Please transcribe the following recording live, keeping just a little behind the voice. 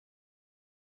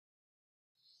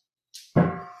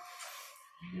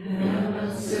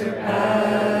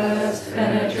Unsurpassed,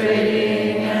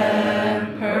 penetrating,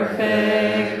 and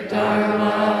perfect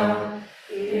Dharma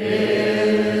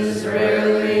is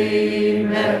rarely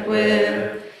met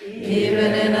with,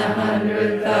 even in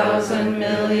 100,000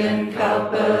 million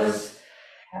kalpas.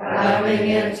 Having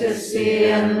it to see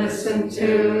and listen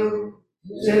to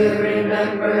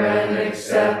remember and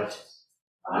accept,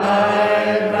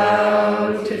 I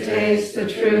vow to taste the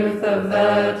truth of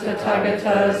the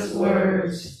Tathagata's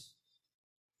words.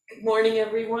 Good morning,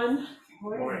 everyone.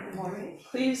 Good morning.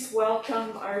 Please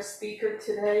welcome our speaker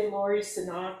today, Lori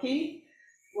Sanaki.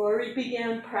 Lori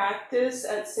began practice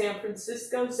at San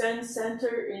Francisco Zen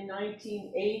Center in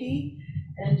 1980,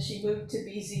 and she moved to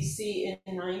BZC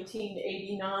in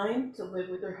 1989 to live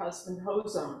with her husband,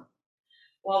 Hozan.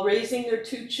 While raising their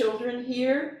two children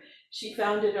here, she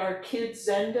founded our Kids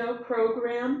Zendo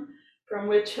program, from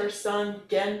which her son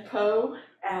Genpo,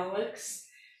 Alex,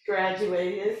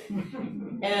 graduated.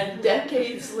 And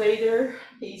decades later,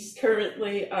 he's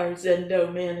currently our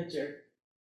Zendo manager.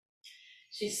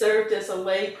 She served as a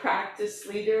lay practice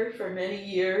leader for many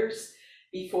years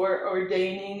before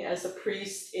ordaining as a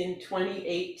priest in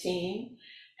 2018,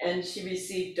 and she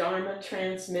received Dharma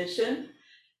transmission,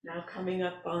 now coming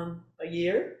up on a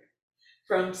year,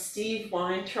 from Steve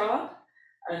Weintraub,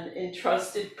 an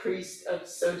entrusted priest of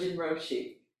Sojin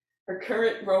Roshi. Her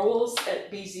current roles at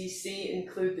BZC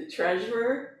include the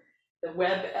treasurer, the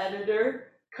web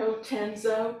editor,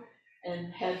 co-tenzo,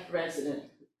 and head resident.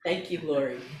 Thank you,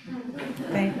 Lori.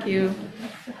 Thank you.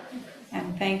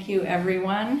 And thank you,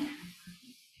 everyone.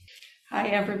 Hi,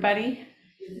 everybody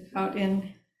out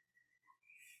in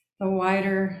the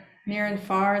wider, near and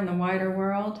far in the wider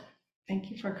world.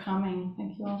 Thank you for coming.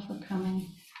 Thank you all for coming.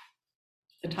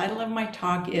 The title of my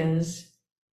talk is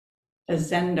The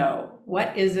Zendo.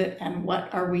 What is it and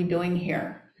what are we doing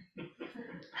here?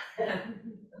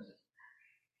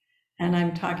 And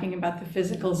I'm talking about the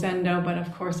physical Zendo, but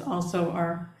of course also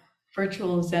our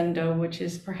virtual Zendo, which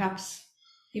is perhaps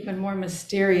even more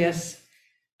mysterious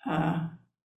how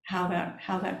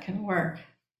that can work,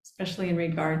 especially in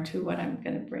regard to what I'm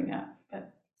going to bring up.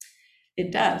 But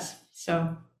it does,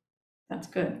 so that's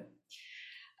good.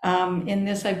 In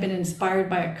this, I've been inspired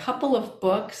by a couple of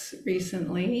books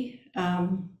recently.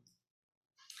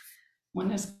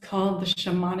 One is called The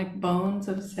Shamanic Bones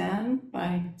of Zen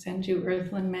by Zenju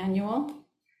Earthlyn Manuel.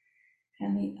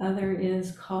 And the other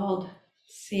is called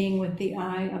Seeing with the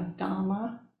Eye of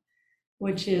Dhamma,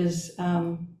 which is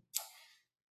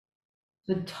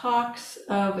the talks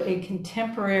of a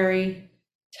contemporary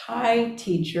Thai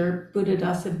teacher,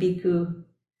 Buddhadasa Bhikkhu,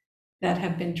 that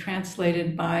have been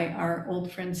translated by our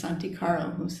old friend Santi Carl,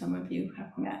 who some of you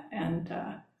have met. And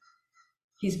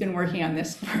he's been working on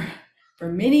this for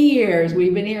many years.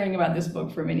 We've been hearing about this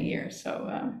book for many years. So,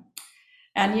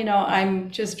 and you know, I'm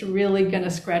just really going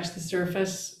to scratch the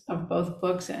surface of both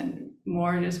books and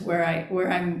more just where I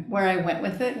went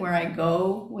with it, where I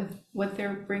go with what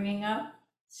they're bringing up.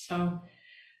 So,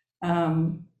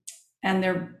 and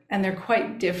they're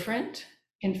quite different.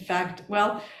 In fact,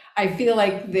 well, I feel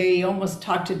like they almost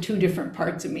talk to two different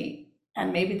parts of me,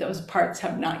 and maybe those parts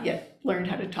have not yet learned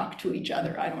how to talk to each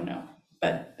other. I don't know,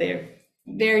 but they're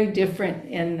very different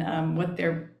in what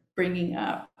they're bringing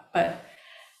up. But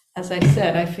as I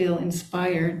said, I feel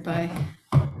inspired by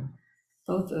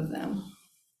both of them.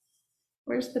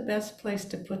 Where's the best place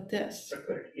to put this? I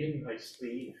put it in my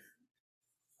sleeve.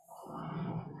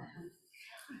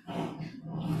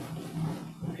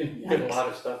 You can get a lot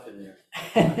of stuff in there.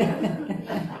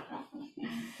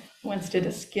 Once did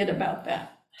a skit about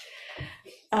that.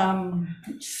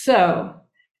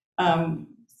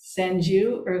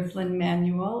 Zenju Earthlyn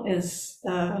Manuel is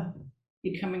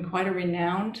becoming quite a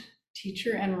renowned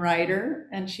teacher and writer,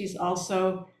 and she's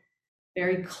also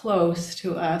very close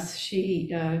to us. She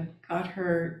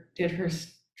did her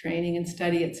training and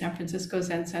study at San Francisco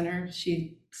Zen Center.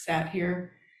 She sat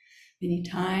here many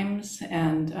times,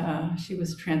 and she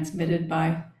was transmitted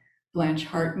by Blanche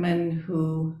Hartman,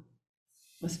 who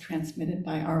was transmitted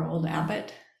by our old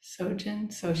abbot,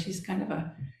 Sojin. So she's kind of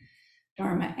a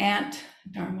Dharma aunt,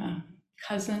 Dharma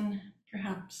cousin,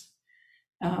 perhaps.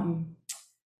 I'm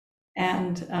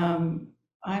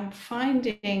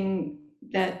finding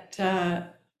that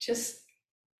just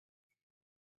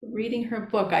reading her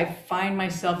book, I find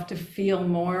myself to feel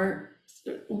more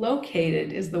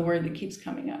located, is the word that keeps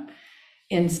coming up,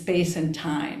 in space and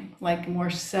time, like more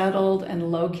settled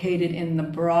and located in the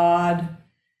broad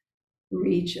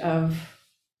reach of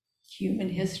human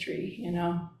history, you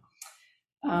know.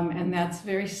 And that's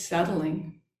very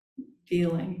settling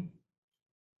feeling.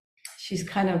 She's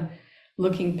kind of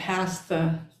looking past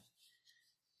the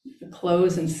the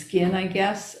clothes and skin, I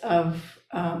guess, of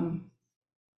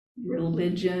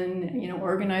religion,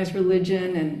 organized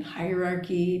religion and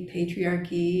hierarchy,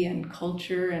 patriarchy and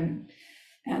culture and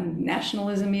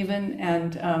nationalism even,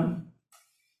 and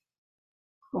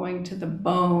going to the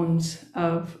bones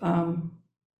of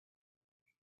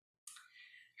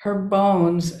her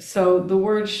bones. So the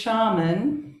word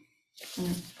shaman, I'm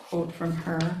going to quote from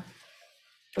her,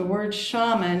 the word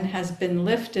shaman has been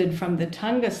lifted from the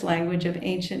Tungus language of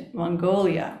ancient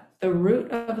Mongolia. The root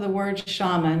of the word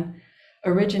shaman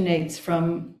originates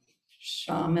from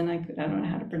shaman, I don't know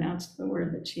how to pronounce the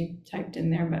word that she typed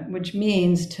in there, but which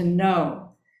means to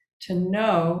know. To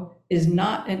know is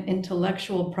not an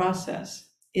intellectual process.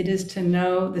 It is to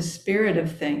know the spirit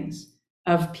of things,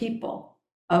 of people,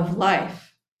 of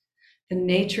life, the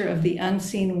nature of the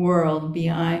unseen world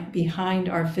behind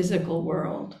our physical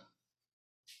world.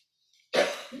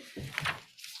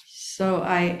 So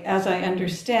as I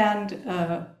understand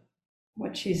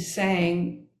what she's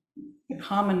saying, the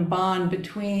common bond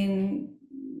between,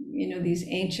 these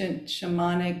ancient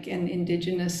shamanic and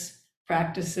indigenous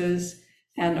practices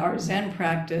and our Zen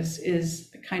practice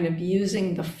is kind of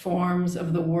using the forms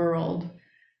of the world,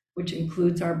 which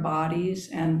includes our bodies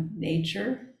and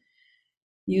nature,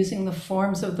 using the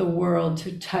forms of the world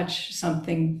to touch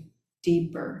something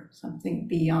deeper, something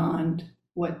beyond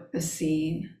what the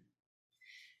seen.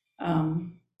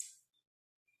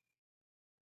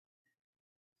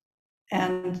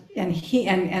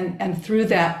 And through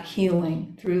that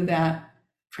healing, through that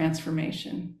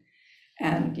transformation,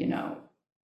 and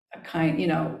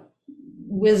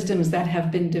wisdoms that have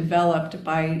been developed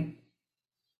by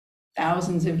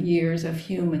thousands of years of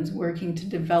humans working to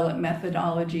develop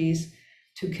methodologies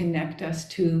to connect us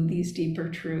to these deeper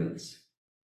truths.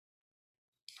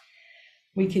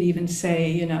 We could even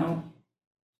say,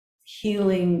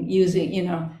 healing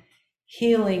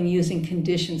using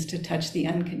conditions to touch the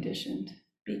unconditioned,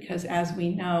 because as we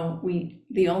know,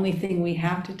 the only thing we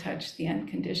have to touch the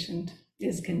unconditioned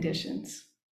is conditions.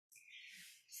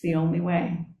 It's the only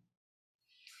way.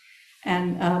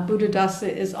 And Buddhadasa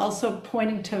is also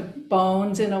pointing to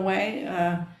bones in a way.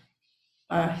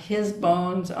 His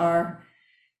bones are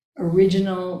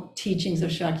original teachings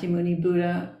of Shakyamuni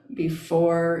Buddha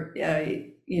before,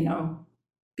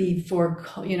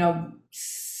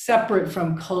 separate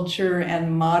from culture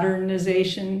and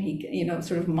modernization. He,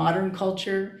 sort of modern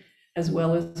culture, as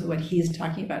well as what he's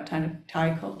talking about,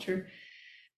 Thai culture.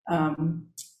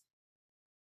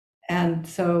 And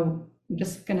so I'm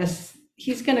just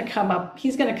he's going to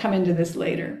come into this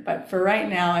later, but for right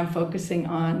now, I'm focusing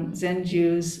on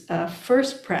Zenju's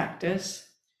first practice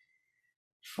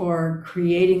for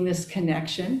creating this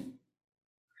connection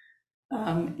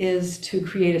is to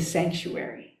create a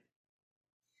sanctuary,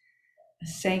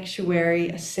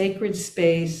 a sacred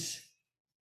space.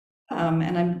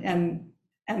 And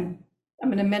I'm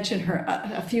going to mention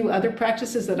a few other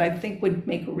practices that I think would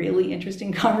make really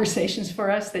interesting conversations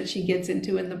for us that she gets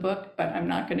into in the book, but I'm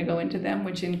not going to go into them,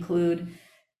 which include,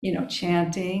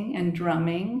 chanting and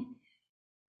drumming,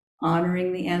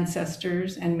 honoring the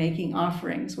ancestors, and making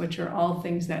offerings, which are all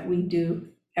things that we do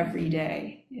every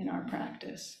day in our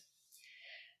practice.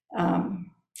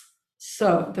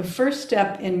 So the first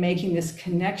step in making this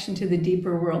connection to the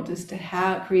deeper world is to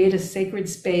create a sacred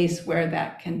space where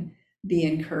that can be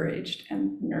encouraged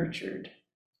and nurtured.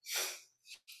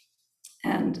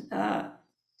 And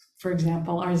for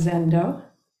example, our Zendo,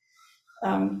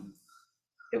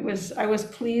 I was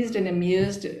pleased and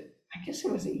amused, I guess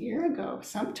it was a year ago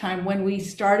sometime, when we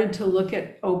started to look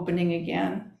at opening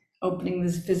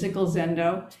this physical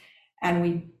Zendo, and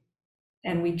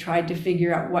we tried to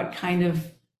figure out what kind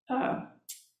of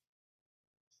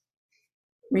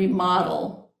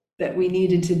remodel that we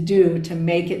needed to do to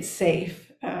make it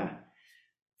safe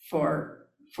for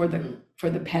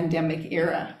the pandemic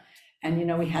era. And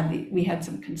we had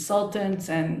some consultants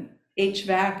and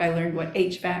HVAC. I learned what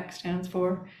HVAC stands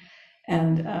for.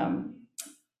 And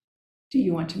do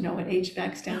you want to know what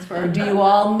HVAC stands for, or do you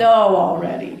all know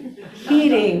already?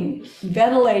 Heating,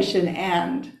 ventilation,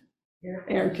 and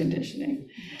air conditioning.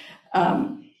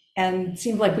 And it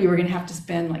seemed like we were going to have to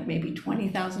spend like maybe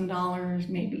 $20,000,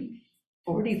 maybe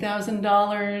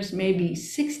 $40,000, maybe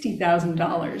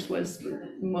 $60,000 was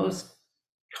the most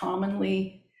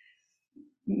commonly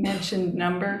mentioned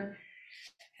number.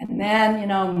 And then,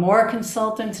 more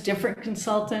consultants, different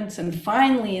consultants. And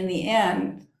finally, in the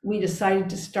end, we decided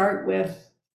to start with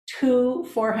 2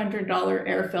 $400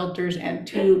 air filters and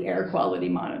 2 air quality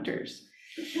monitors.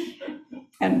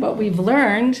 And what we've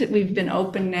learned, we've been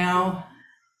open now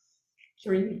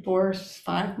 3, 4,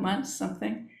 5 months,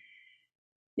 something.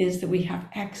 is that we have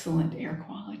excellent air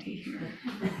quality here.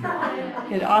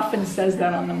 It often says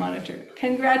that on the monitor.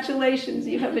 Congratulations,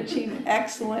 you have achieved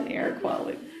excellent air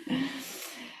quality.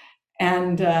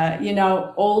 And,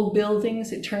 old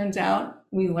buildings, it turns out,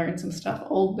 we learned some stuff,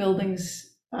 old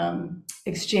buildings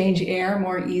exchange air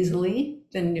more easily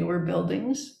than newer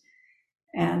buildings.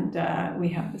 And we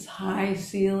have this high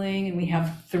ceiling, and we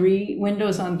have 3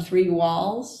 windows on 3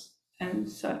 walls. And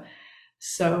so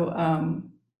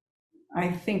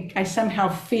I somehow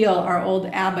feel our old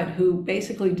abbot, who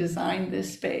basically designed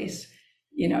this space,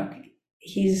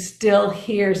 he's still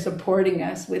here supporting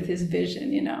us with his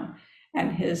vision,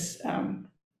 and his,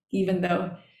 even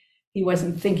though he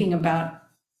wasn't thinking about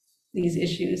these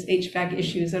issues, HVAC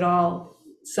issues at all,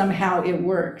 somehow it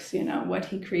works, what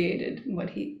he created,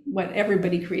 what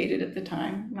everybody created at the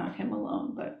time, not him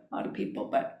alone, but a lot of people,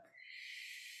 but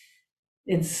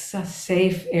it's a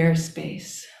safe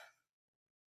airspace.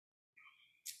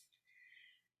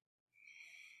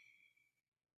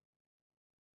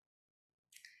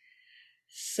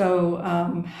 So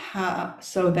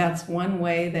that's one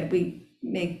way that we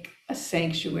make a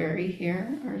sanctuary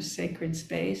here, or a sacred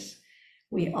space.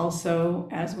 We also,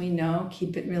 as we know,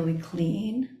 keep it really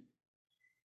clean,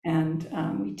 and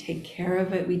we take care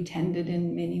of it. We tend it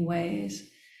in many ways.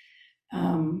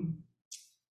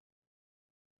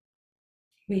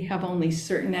 We have only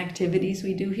certain activities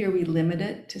we do here. We limit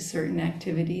it to certain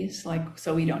activities,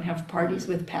 so we don't have parties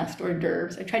with past hors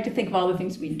d'oeuvres. I tried to think of all the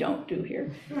things we don't do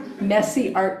here.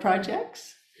 Messy art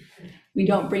projects. We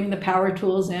don't bring the power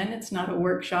tools in. It's not a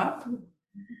workshop.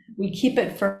 We keep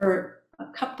it for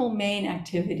a couple main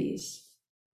activities.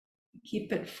 We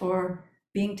keep it for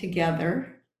being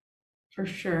together, for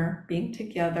sure, being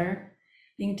together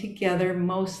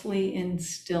mostly in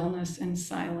stillness and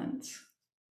silence.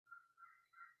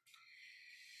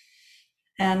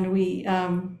 And we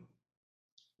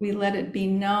let it be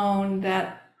known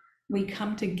that we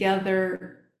come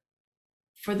together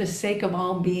for the sake of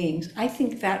all beings. I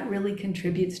think that really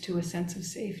contributes to a sense of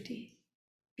safety,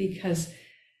 because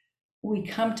we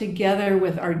come together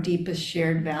with our deepest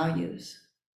shared values.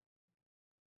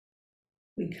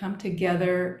 We come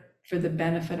together for the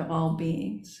benefit of all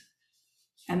beings.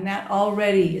 And that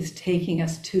already is taking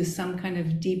us to some kind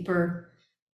of deeper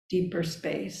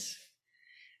space.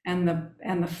 And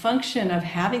the function of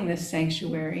having this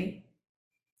sanctuary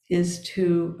is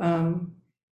to,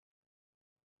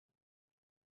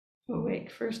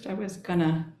 first I was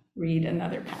gonna read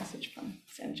another passage from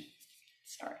Senju.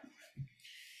 Sorry.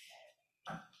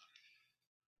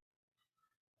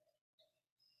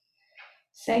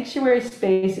 Sanctuary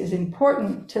space is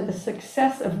important to the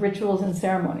success of rituals and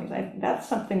ceremonies. That's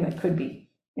something that could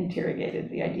be interrogated,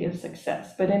 the idea of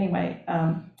success. But anyway,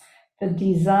 the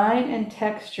design and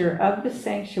texture of the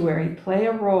sanctuary play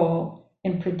a role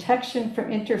in protection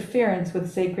from interference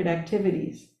with sacred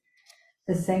activities.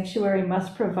 The sanctuary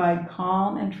must provide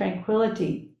calm and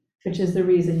tranquility, which is the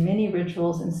reason many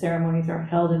rituals and ceremonies are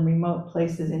held in remote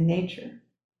places in nature.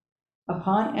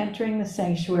 Upon entering the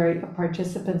sanctuary, a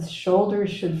participant's shoulders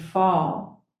should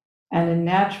fall, and a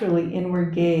naturally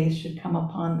inward gaze should come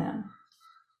upon them.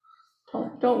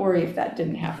 Don't worry if that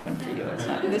didn't happen for you.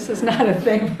 This is not a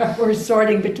thing where we're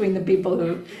sorting between the people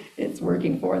who it's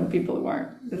working for and the people who aren't.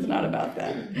 It's not about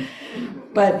that.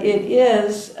 But it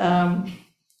is, I'm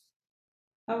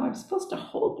supposed to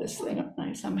hold this thing up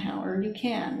somehow, or you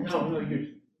can. You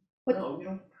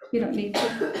don't need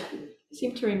to. I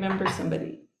seem to remember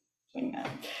somebody doing that.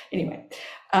 Anyway,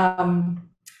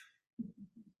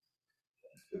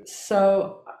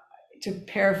 so to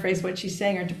paraphrase what she's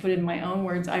saying, or to put it in my own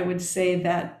words, I would say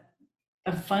that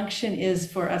a function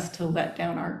is for us to let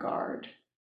down our guard,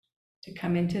 to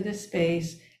come into this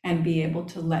space and be able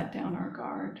to let down our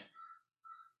guard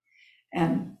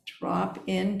and drop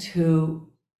into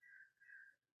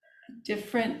a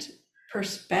different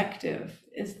perspective,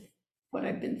 is what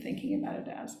I've been thinking about it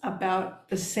as, about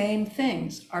the same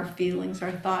things, our feelings,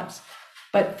 our thoughts,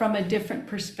 but from a different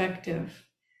perspective.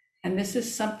 And this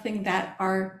is something that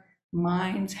our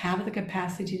minds have the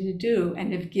capacity to do,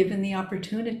 and if given the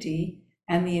opportunity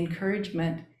and the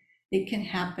encouragement, it can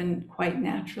happen quite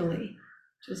naturally.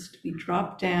 Just we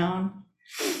drop down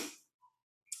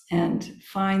and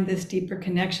find this deeper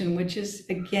connection, which is,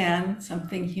 again,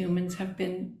 something humans have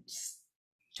been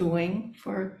doing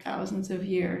for thousands of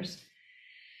years.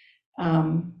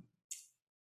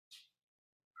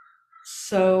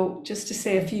 So just to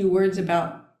say a few words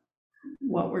about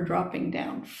what we're dropping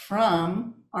down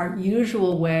from our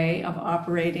usual way of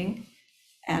operating,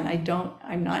 and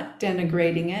I'm not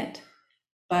denigrating it,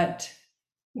 but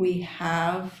we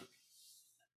have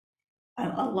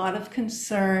a lot of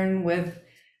concern with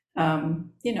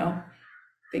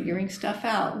figuring stuff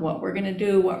out, what we're going to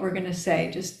do, what we're going to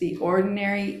say, just the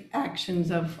ordinary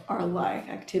actions of our life,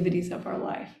 activities of our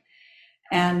life.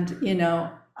 And,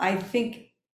 I think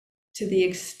to the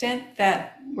extent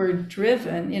that we're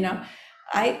driven,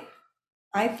 I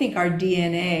think our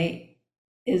DNA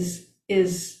is,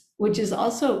 which is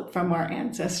also from our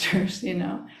ancestors,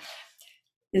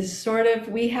 is sort of,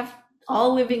 we have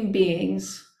all living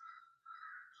beings,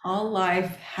 all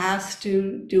life has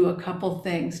to do a couple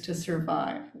things to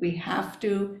survive. We have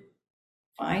to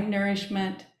find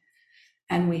nourishment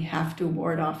and we have to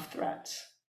ward off threats.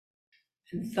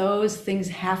 And those things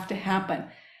have to happen.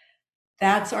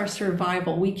 That's our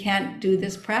survival. We can't do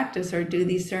this practice or do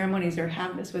these ceremonies or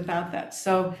have this without that.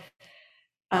 So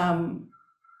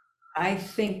I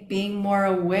think being more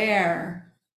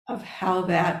aware of how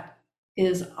that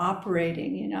is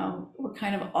operating, we're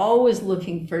kind of always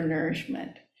looking for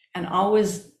nourishment and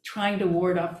always trying to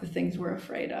ward off the things we're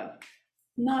afraid of.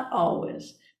 Not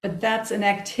always, but that's an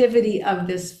activity of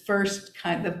this first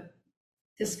kind of,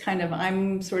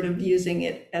 I'm sort of using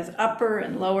it as upper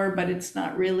and lower, but it's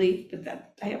not really, but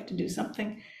that I have to do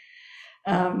something.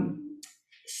 And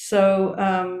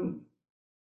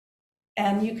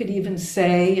you could even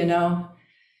say,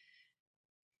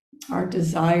 our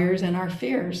desires and our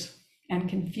fears and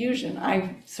confusion.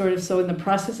 So in the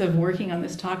process of working on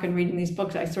this talk and reading these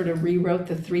books, I sort of rewrote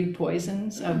the 3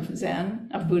 poisons of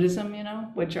Zen, of Buddhism,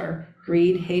 which are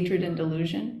greed, hatred, and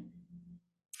delusion,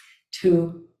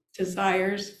 to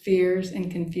desires, fears, and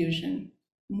confusion.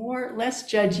 Less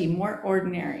judgy, more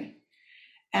ordinary.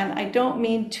 And I don't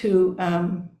mean to,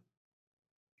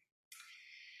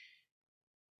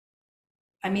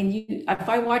 if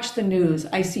I watch the news,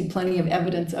 I see plenty of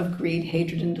evidence of greed,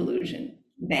 hatred, and delusion.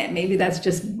 Maybe that's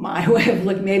just my way of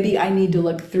looking. Maybe I need to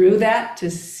look through that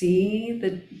to see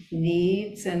the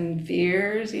needs and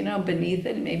fears, beneath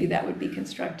it. Maybe that would be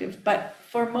constructive. But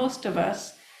for most of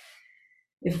us,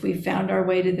 if we found our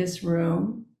way to this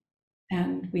room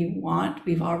and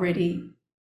we've already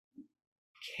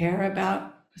care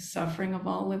about the suffering of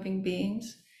all living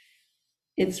beings,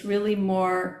 it's really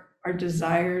more our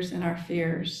desires and our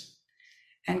fears.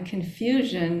 And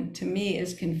confusion, to me,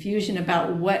 is confusion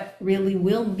about what really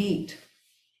will meet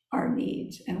our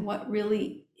needs and what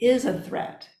really is a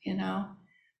threat,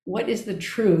 What is the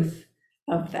truth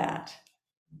of that?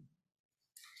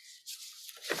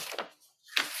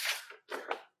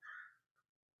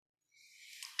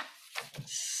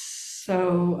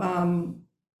 So,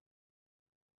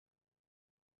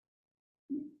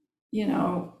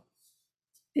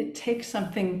 it takes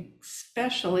something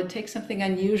special, it takes something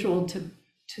unusual to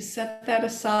set that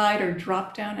aside or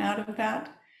drop down out of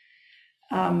that,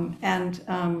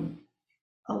 and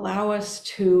allow us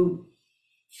to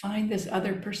find this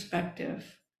other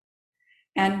perspective.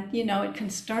 And, it can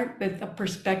start with a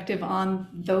perspective on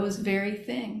those very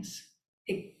things.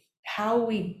 How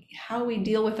we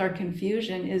deal with our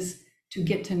confusion is to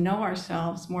get to know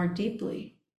ourselves more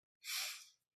deeply.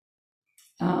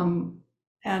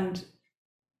 And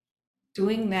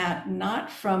doing that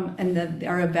not from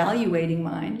our evaluating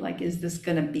mind, like, is this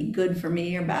going to be good for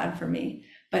me or bad for me,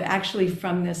 but actually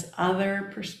from this other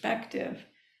perspective,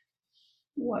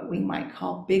 what we might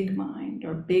call big mind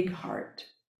or big heart.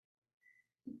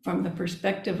 From the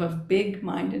perspective of big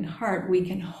mind and heart, we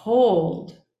can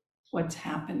hold what's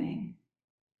happening,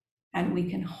 and we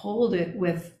can hold it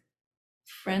with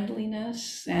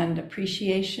friendliness and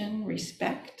appreciation,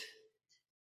 respect,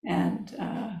 and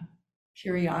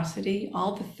curiosity,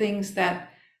 all the things that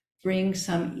bring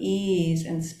some ease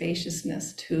and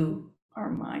spaciousness to our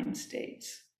mind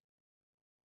states.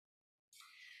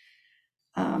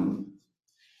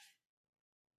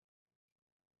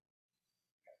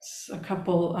 A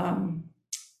couple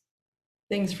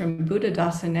things from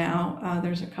Buddhadasa now.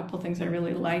 There's a couple things I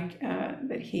really like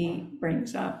that he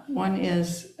brings up. One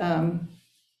is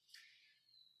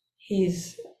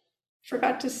he's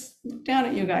forgot to look down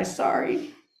at you guys,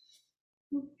 sorry.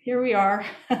 Here we are.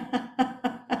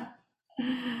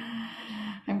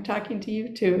 I'm talking to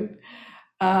you too.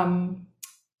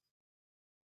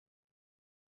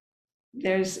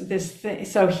 There's this thing,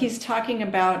 so he's talking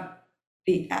about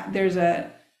there's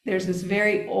this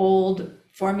very old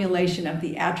formulation of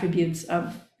the attributes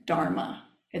of Dharma.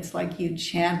 It's like you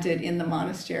chant it in the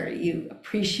monastery, you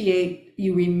appreciate,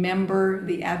 you remember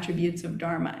the attributes of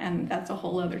Dharma, and that's a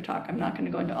whole other talk. I'm not going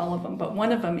to go into all of them, but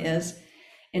one of them is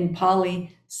in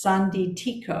Pali,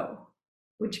 Sanditiko,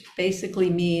 which basically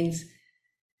means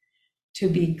to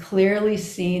be clearly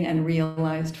seen and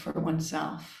realized for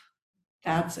oneself.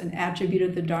 That's an attribute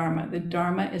of the Dharma. The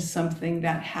Dharma is something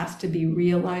that has to be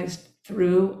realized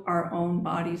through our own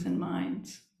bodies and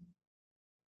minds.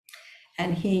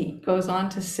 And he goes on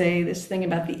to say this thing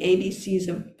about the ABCs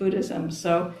of Buddhism.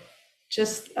 So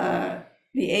just the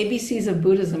ABCs of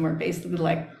Buddhism are basically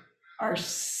like our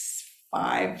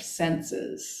five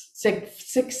senses,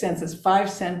 six senses,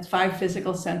 five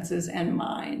physical senses and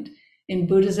mind. In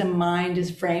Buddhism, mind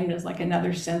is framed as like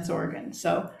another sense organ.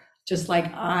 So just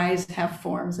like eyes have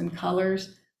forms and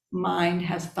colors, mind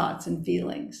has thoughts and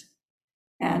feelings.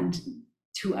 And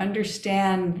to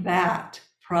understand that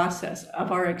process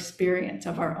of our experience,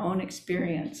 of our own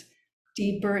experience,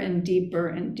 deeper and deeper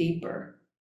and deeper,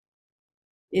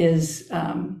 is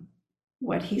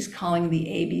what he's calling the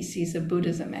ABCs of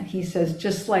Buddhism. And he says,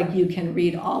 just like you can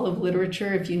read all of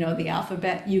literature if you know the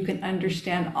alphabet, you can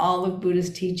understand all of Buddha's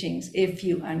teachings if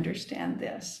you understand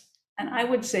this. And I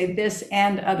would say this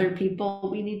and other people,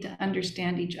 we need to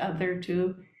understand each other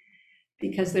too,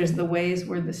 because there's the ways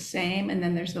we're the same and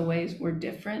then there's the ways we're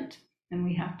different, and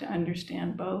we have to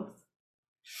understand both.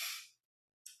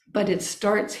 But it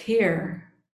starts here.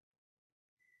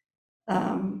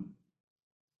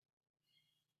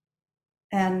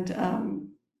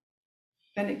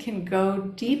 Then it can go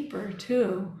deeper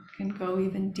too, can go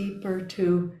even deeper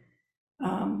to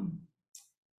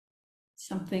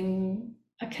something,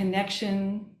 a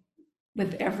connection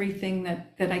with everything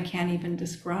that I can't even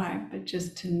describe, but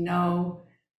just to know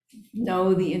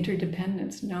the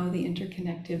interdependence, know the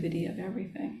interconnectivity of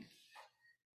everything,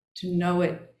 to know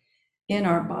it in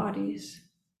our bodies.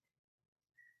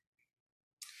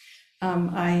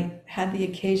 I had the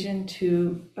occasion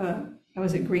to, I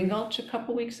was at Green Gulch a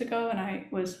couple weeks ago, and I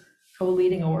was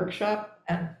co-leading a workshop,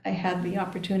 and I had the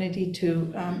opportunity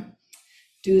to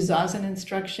do Zazen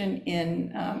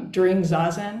instruction during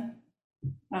Zazen.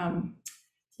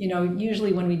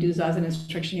 Usually when we do Zazen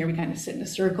instruction here, we kind of sit in a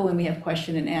circle and we have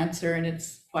question and answer, and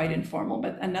it's quite informal.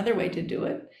 But another way to do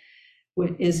it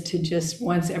is to just,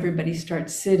 once everybody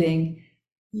starts sitting,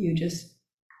 you just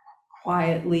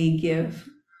quietly give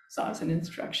Zazen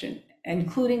instruction,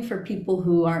 including for people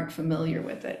who aren't familiar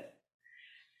with it.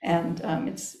 And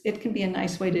it can be a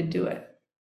nice way to do it.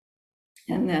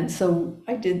 And then, so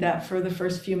I did that for the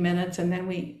first few minutes, and then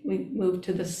we moved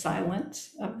to the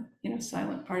silence,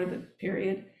 silent part of the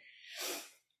period.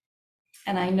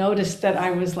 And I noticed that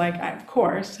I was like, I, of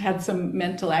course, had some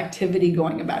mental activity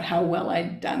going about how well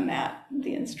I'd done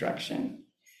the instruction.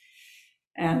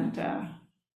 And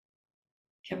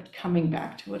kept coming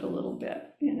back to it a little bit,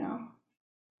 And,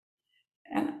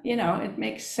 it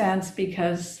makes sense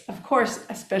because, of course,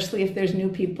 especially if there's new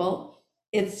people,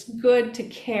 it's good to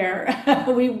care.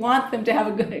 We want them to have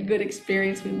a good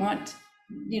experience. We want,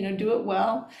 do it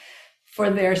well for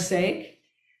their sake,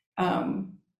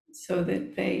 so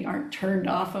that they aren't turned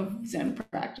off of Zen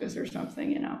practice or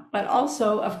something, But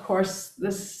also, of course,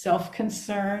 this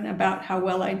self-concern about how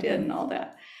well I did and all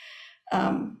that.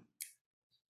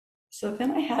 So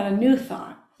then I had a new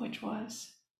thought, which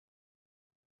was,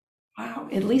 wow,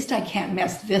 at least I can't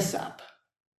mess this up.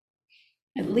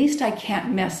 At least I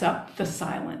can't mess up the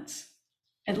silence.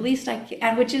 At least I can,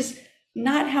 and which is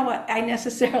not how I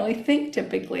necessarily think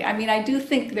typically. I mean, I do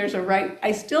think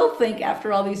I still think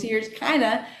after all these years, kind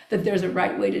of, that there's a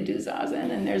right way to do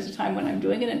Zazen, and there's a time when I'm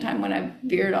doing it and a time when I've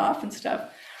veered off and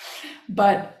stuff.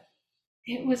 But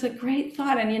it was a great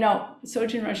thought. And,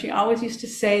 Sojin Roshi always used to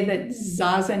say that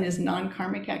Zazen is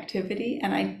non-karmic activity.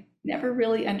 And I never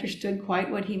really understood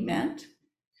quite what he meant.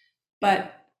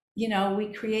 But,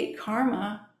 we create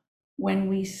karma when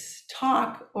we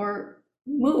talk or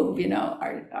move,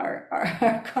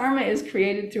 our karma is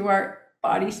created through our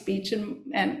body, speech,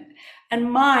 and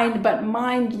mind, but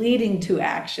mind leading to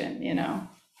action,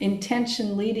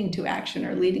 intention leading to action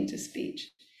or leading to speech.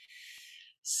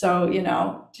 So,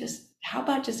 how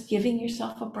about just giving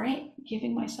myself a break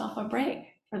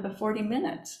for the 40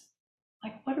 minutes?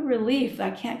 Like, what a relief.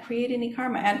 I can't create any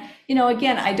karma. And,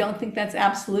 again, I don't think that's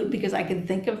absolute, because I can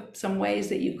think of some ways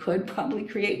that you could probably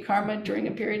create karma during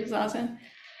a period of Zazen.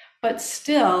 But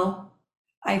still,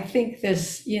 I think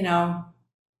this, at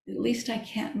least I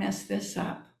can't mess this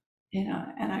up,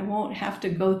 and I won't have to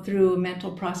go through a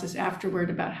mental process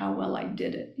afterward about how well I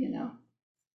did it,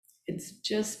 It's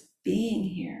just being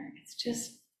here. It's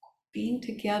just being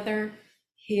together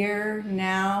here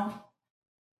now,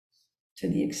 to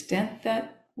the extent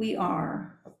that we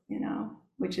are,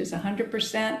 which is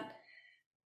 100%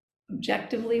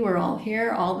 objectively. We're all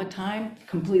here all the time,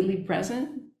 completely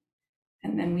present.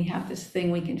 And then we have this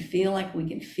thing we can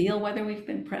feel whether we've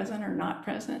been present or not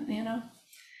present,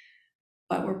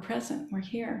 but we're present, we're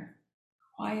here,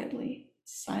 quietly,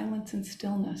 silence and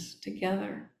stillness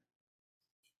together.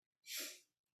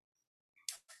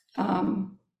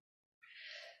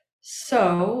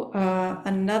 So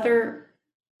another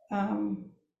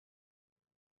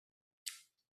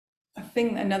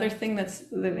thing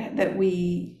that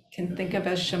we can think of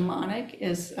as shamanic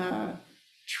is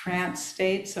trance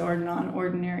states or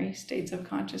non-ordinary states of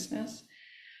consciousness.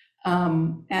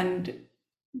 And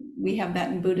we have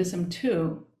that in Buddhism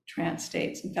too, trance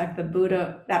states. In fact, the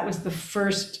Buddha, that was the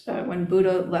first, when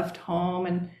Buddha left home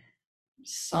and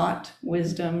sought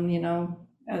wisdom,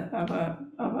 of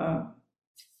a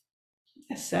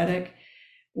ascetic,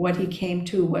 what he came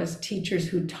to was teachers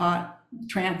who taught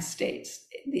trance states.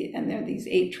 And there are these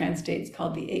 8 trance states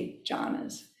called the 8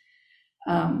 jhanas.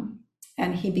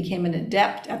 And he became an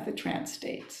adept at the trance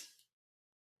states.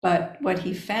 But what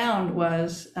he found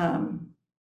was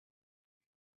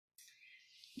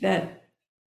that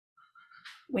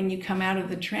when you come out of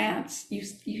the trance,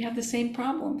 you have the same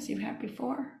problems you had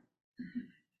before.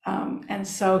 And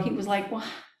so he was like, well,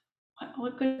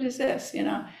 what good is this,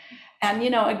 And,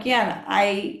 again,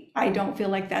 I don't feel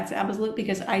like that's absolute,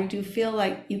 because I do feel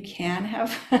like you can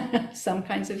have some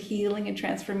kinds of healing and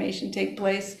transformation take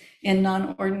place in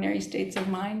non-ordinary states of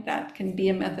mind. That can be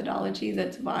a methodology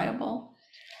that's viable.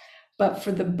 But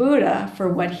for the Buddha,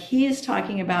 for what he is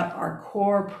talking about, our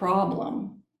core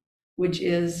problem, which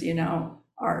is,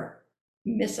 our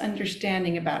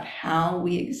misunderstanding about how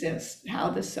we exist,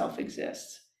 how the self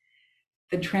exists,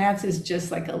 the trance is just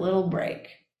like a little break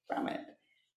from it.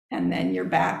 And then you're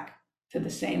back to the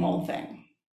same old thing.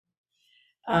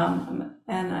 And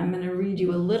I'm going to read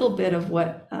you a little bit of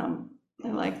what I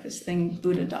like this thing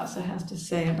Buddhadasa has to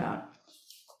say about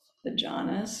the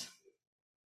jhanas.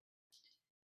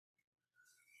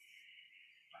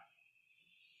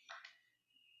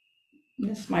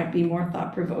 This might be more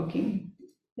thought-provoking.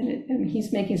 And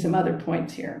he's making some other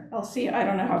points here. I'll see. I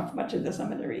don't know how much of this I'm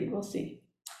going to read. We'll see.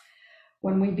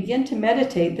 When we begin to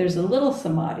meditate, there's a little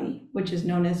samadhi, which is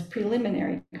known as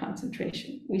preliminary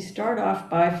concentration. We start off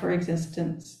by, for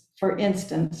instance,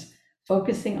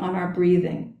 focusing on our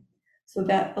breathing, so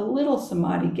that a little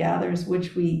samadhi gathers,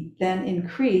 which we then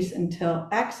increase until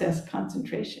access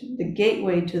concentration, the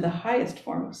gateway to the highest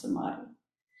form of samadhi.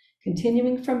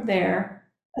 Continuing from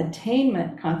there,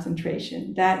 attainment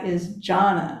concentration, that is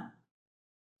jhana,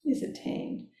 is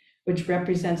attained, which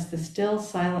represents the still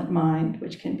silent mind,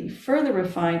 which can be further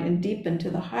refined and deepened to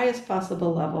the highest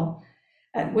possible level,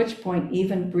 at which point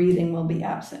even breathing will be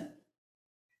absent.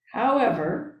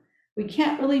 However, we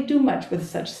can't really do much with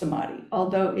such samadhi,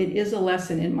 although it is a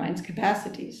lesson in mind's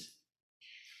capacities.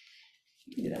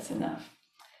 Maybe that's enough.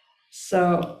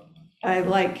 So I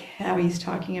like how he's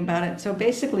talking about it. So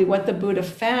basically what the Buddha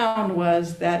found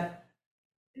was that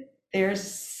there's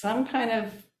some kind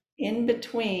of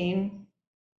in-between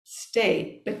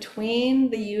state between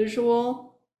the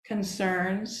usual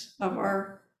concerns of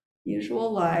our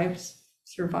usual lives,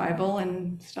 survival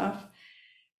and stuff,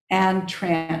 and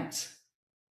trance.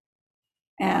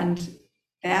 And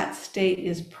that state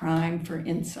is prime for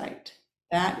insight.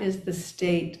 That is the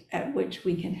state at which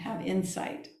we can have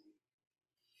insight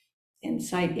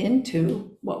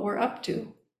into what we're up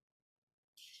to.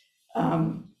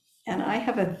 And I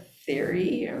have a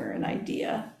theory or an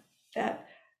idea that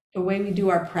the way we do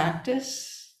our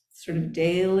practice, sort of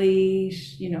daily,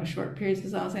 short periods,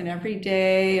 as I was saying, every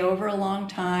day over a long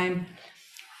time,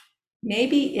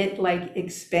 maybe it like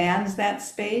expands that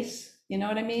space, you know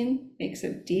what I mean? Makes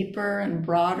it deeper and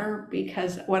broader,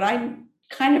 because what I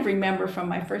kind of remember from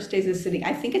my first days of sitting,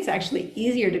 I think it's actually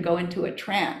easier to go into a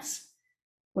trance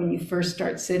when you first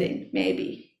start sitting,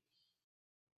 maybe,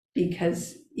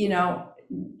 because,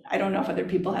 I don't know if other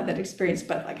people have that experience,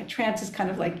 but like a trance is kind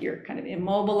of like you're kind of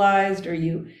immobilized, or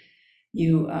you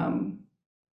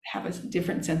have a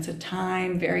different sense of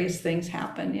time. Various things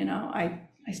happen. I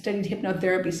studied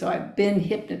hypnotherapy, so I've been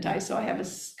hypnotized, so I have a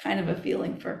kind of a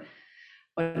feeling for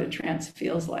what a trance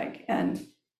feels like. And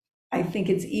I think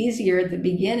it's easier at the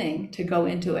beginning to go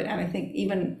into it. And I think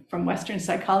even from Western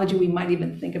psychology, we might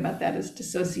even think about that as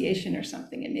dissociation or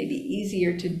something. It may be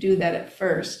easier to do that at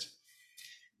first.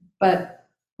 But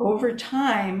over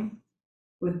time,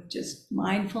 with just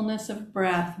mindfulness of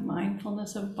breath,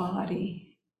 mindfulness of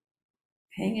body,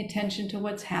 paying attention to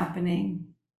what's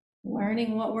happening,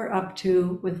 learning what we're up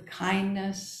to with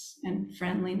kindness and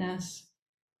friendliness,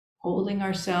 holding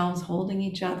ourselves, holding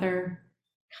each other,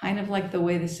 kind of like the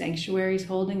way the sanctuary is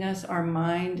holding us, our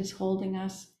mind is holding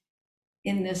us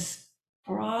in this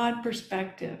broad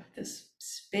perspective, this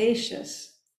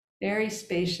spacious, very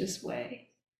spacious way.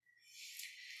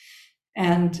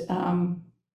 And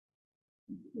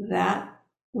that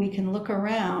we can look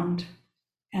around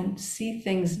and see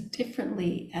things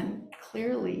differently and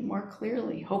clearly, more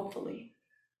clearly, hopefully.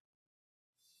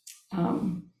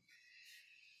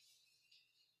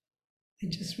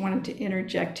 just wanted to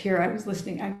interject here. I was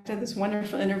listening, I had this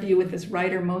wonderful interview with this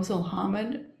writer, Mosul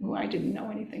Hamid, who I didn't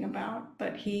know anything about,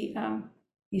 but he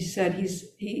said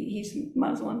he's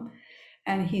Muslim,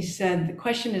 and he said the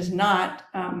question is not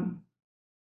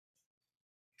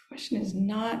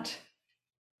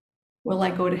will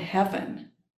I go to heaven?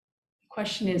 The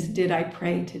question is, did I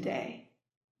pray today?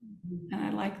 And I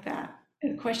like that.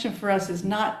 The question for us is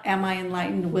not, am I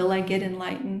enlightened? Will I get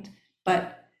enlightened?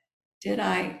 But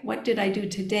what did I do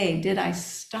today? Did I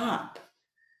stop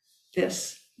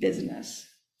this business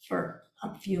for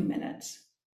a few minutes?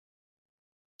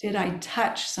 Did I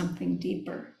touch something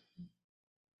deeper?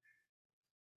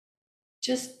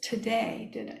 Just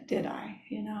today, did I,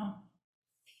 you know?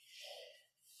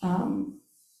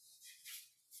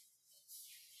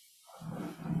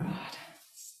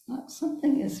 God,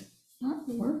 something is not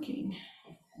working.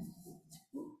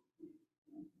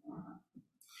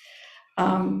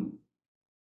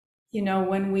 You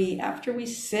know, after we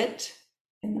sit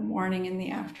in the morning, in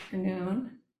the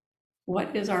afternoon,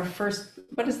 what is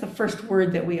the first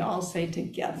word that we all say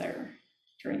together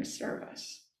during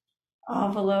service?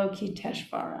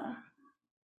 Avalokiteshvara.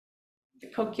 The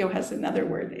Kokyo has another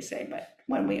word they say, but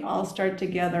when we all start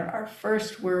together, our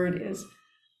first word is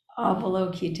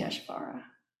Avalokiteshvara.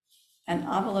 And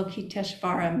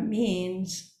Avalokiteshvara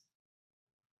means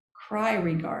cry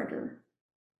regarder.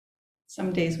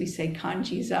 Some days we say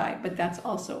Kanji Zai, but that's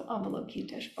also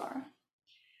Avalokiteshvara.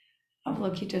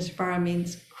 Avalokiteshvara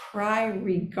means cry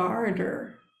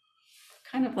regarder,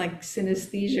 kind of like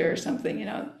synesthesia or something, you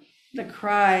know, the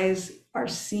cries are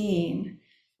seen,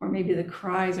 or maybe the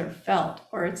cries are felt,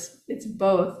 or it's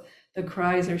both. The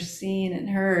cries are seen and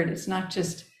heard. It's not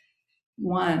just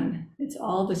one, it's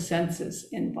all the senses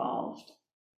involved.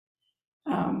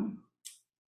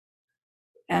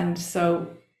 And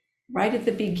so right at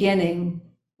the beginning,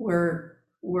 we're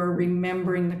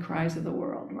remembering the cries of the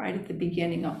world, right at the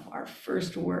beginning of our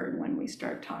first word when we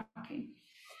start talking.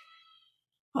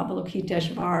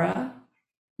 Avalokiteshvara,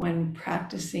 when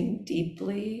practicing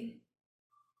deeply,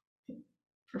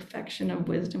 perfection of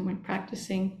wisdom, when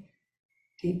practicing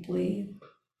deeply,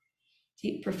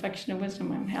 deep perfection of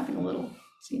wisdom. I'm having a little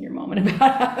senior moment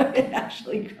about how it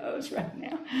actually goes right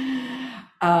now,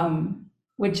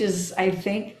 which is, I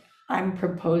think, I'm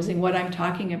proposing what I'm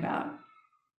talking about.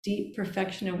 Deep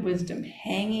perfection of wisdom,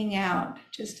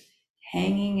 just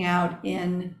hanging out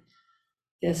in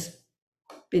this,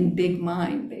 in big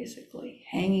mind, basically,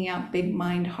 hanging out big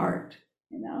mind heart,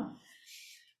 you know.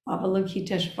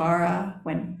 Avalokiteshvara,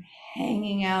 when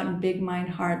hanging out in big mind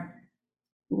heart,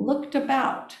 looked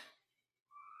about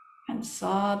and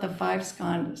saw the five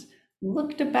skandhas,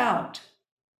 looked about,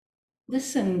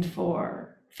 listened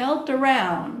for, felt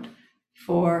around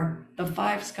for the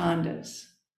five skandhas,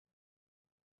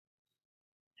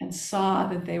 and saw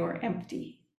that they were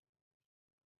empty.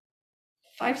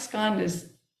 Five skandhas,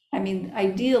 I mean,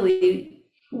 ideally,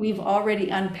 we've already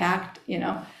unpacked, you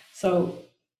know, so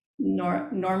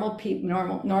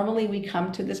normally we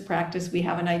come to this practice, we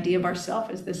have an idea of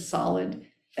ourselves as this solid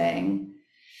thing,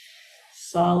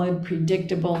 solid,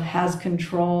 predictable, has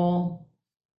control,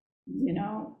 you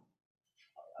know,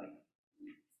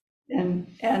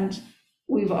 and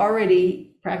we've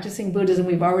already, practicing Buddhism,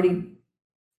 we've already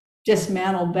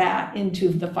dismantled that into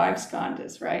the five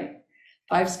skandhas, right?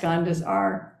 Five skandhas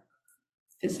are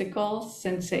physical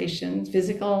sensations,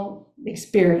 physical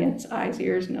experience, eyes,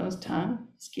 ears, nose, tongue,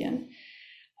 skin,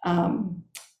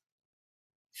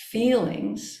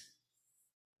 feelings,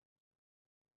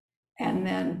 and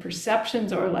then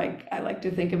perceptions, or like, I like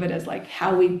to think of it as like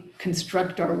how we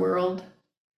construct our world.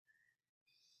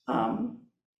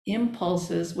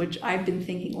 Impulses, which I've been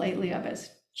thinking lately of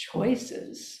as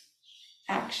choices,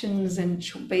 actions and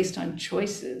based on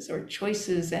choices, or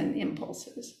choices and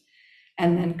impulses,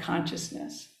 and then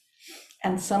consciousness.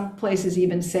 And some places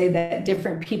even say that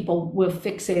different people will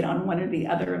fixate on one or the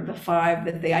other of the five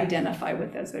that they identify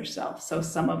with as their self. So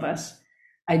some of us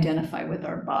identify with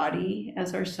our body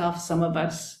as our self. Some of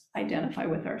us identify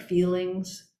with our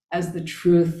feelings as the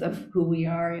truth of who we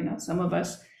are. You know, some of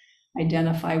us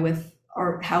identify with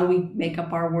how we make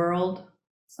up our world.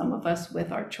 Some of us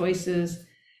with our choices,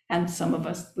 and some of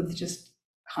us with just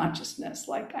consciousness.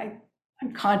 Like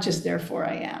I'm conscious, therefore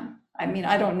I am. I mean,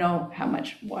 I don't know how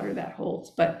much water that holds,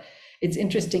 but it's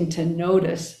interesting to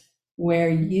notice where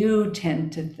you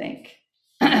tend to think,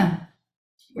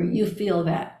 where you feel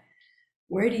that,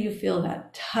 where do you feel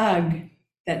that tug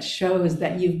that shows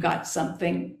that you've got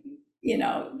something, you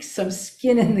know, some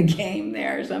skin in the game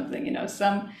there or something, you know,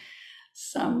 some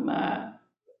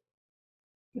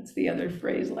what's the other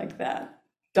phrase like that?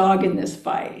 Dog in this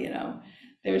fight, you know,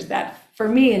 there's that, for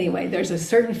me anyway, there's a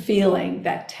certain feeling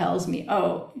that tells me,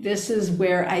 oh, this is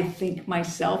where I think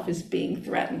myself is being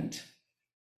threatened.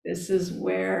 This is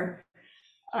where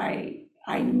I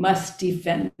must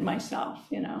defend myself,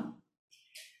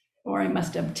 or I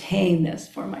must obtain this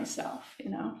for myself,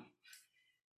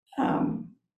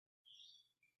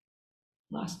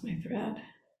 Lost my thread.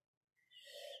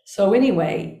 So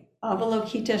anyway,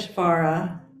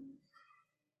 Avalokiteshvara,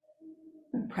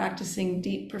 when practicing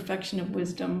deep perfection of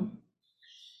wisdom,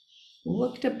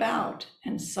 looked about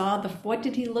and saw what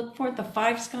did he look for? The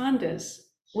 5 skandhas,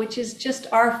 which is just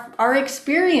our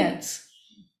experience,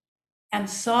 and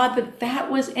saw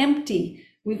that was empty.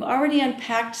 We've already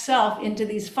unpacked self into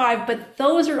these 5, but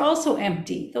those are also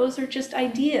empty. Those are just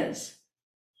ideas.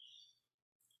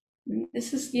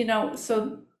 This is,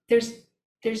 so there's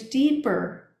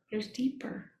deeper. There's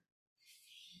deeper.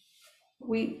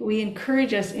 We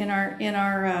encourage us in our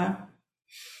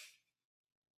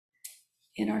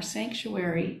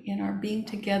sanctuary, in our being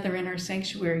together in our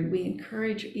sanctuary, we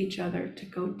encourage each other to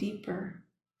go deeper.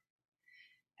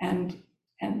 And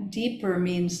deeper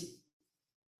means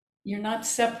you're not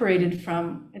separated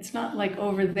from, it's not like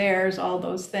over there's all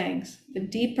those things. The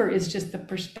deeper is just the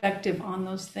perspective on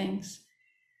those things.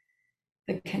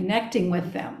 The connecting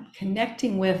with them,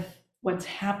 connecting with what's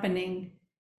happening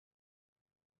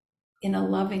in a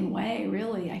loving way,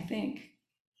 really, I think.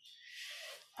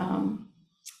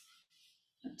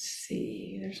 Let's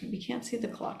see, we can't see the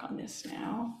clock on this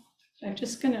now. I'm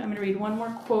gonna read one more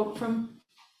quote from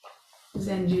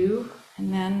Zenju,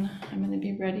 and then I'm gonna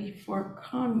be ready for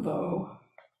convo.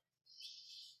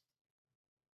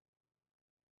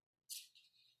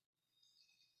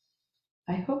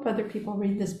 I hope other people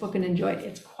read this book and enjoy it.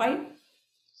 It's quite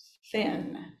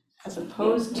thin, as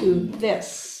opposed to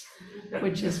this,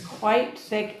 which is quite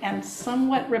thick and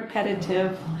somewhat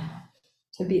repetitive,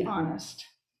 to be honest.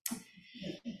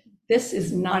 This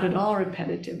is not at all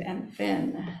repetitive and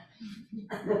thin.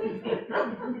 And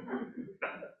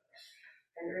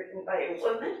written by a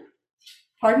woman?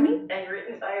 Pardon me? And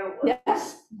written by a woman?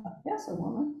 Yes, a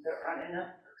woman. There aren't enough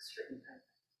books written by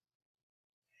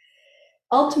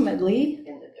Ultimately,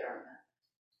 in the Dharma.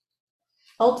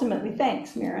 Ultimately,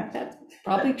 thanks, Mira. That's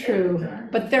probably true.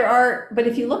 But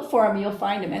if you look for them, you'll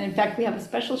find them. And in fact, we have a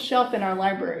special shelf in our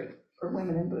library for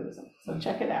women in Buddhism. So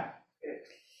check it out.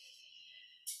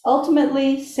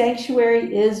 Ultimately,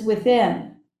 sanctuary is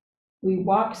within. We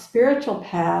walk spiritual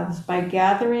paths by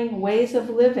gathering ways of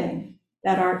living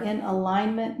that are in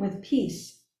alignment with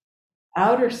peace.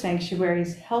 Outer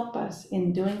sanctuaries help us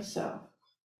in doing so.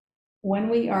 When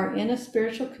we are in a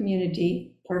spiritual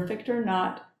community, perfect or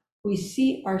not, we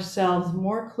see ourselves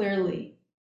more clearly.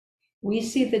 We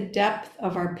see the depth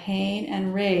of our pain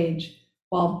and rage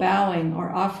while bowing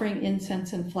or offering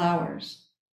incense and flowers.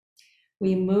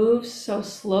 We move so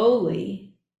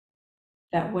slowly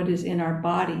that what is in our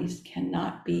bodies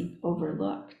cannot be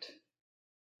overlooked.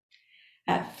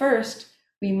 At first,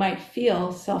 we might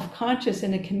feel self-conscious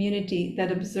in a community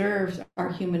that observes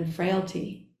our human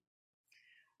frailty.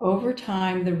 Over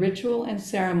time, the ritual and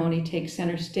ceremony take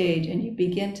center stage, and you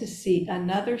begin to see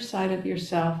another side of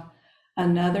yourself,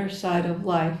 another side of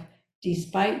life,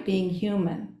 despite being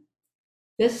human.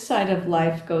 This side of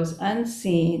life goes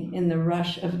unseen in the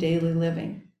rush of daily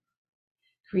living.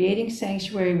 Creating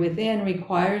sanctuary within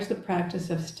requires the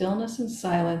practice of stillness and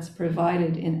silence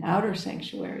provided in outer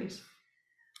sanctuaries.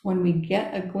 When we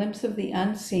get a glimpse of the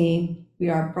unseen, we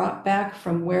are brought back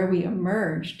from where we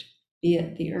emerged, be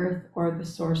it the earth or the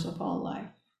source of all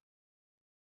life.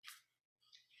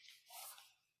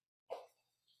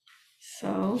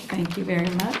 So thank you very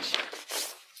much.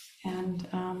 And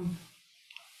I'm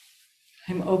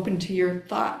open to your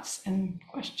thoughts and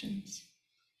questions.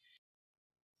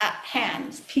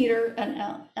 Hands, Peter and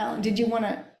Alan. Did you want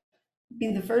to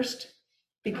be the first?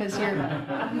 Because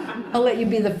I'll let you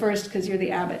be the first because you're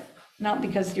the abbot, not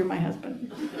because you're my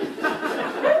husband.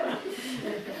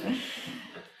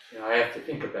 I have to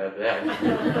think about that.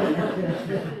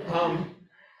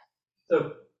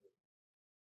 The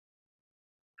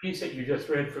piece that you just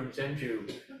read from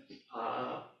Zenju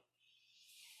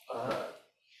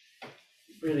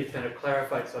really kind of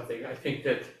clarified something. I think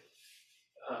that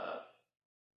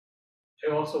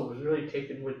I also was really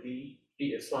taken with the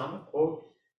Islamic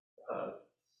quote.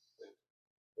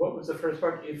 What was the first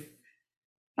part?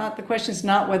 The question is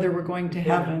not whether we're going to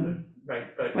heaven,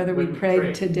 right? But whether we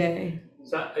prayed today.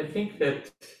 So I think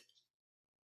that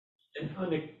an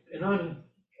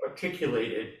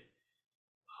unarticulated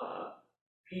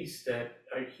piece that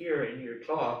I hear in your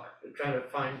talk, trying to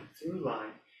find the through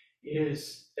line,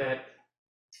 is that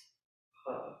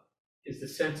is the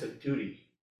sense of duty.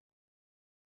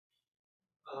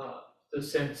 the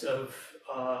sense of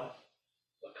a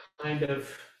kind of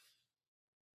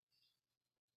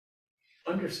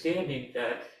understanding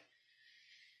that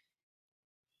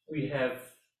we have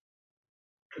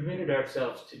committed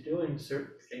ourselves to doing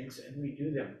certain things, and we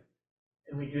do them.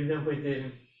 And we do them we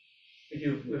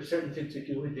have certain things to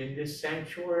do within this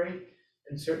sanctuary,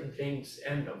 and certain things,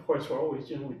 and of course, we're always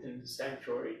doing within the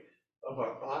sanctuary of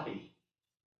our body.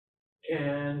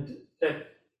 And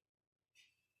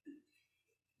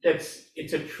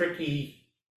it's a tricky,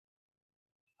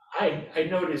 I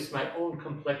notice my own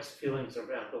complex feelings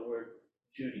around the word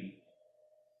duty,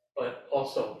 but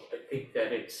also I think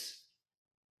that it's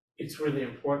really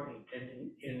important,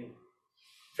 and in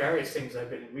various things I've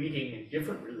been reading in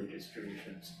different religious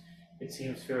traditions, it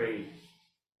seems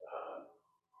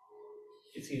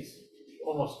it seems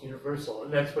almost universal,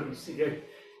 and that's what you see.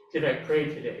 Did I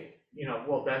pray today?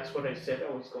 Well, that's what I said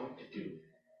I was going to do.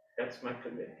 That's my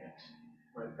commitment,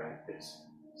 my practice.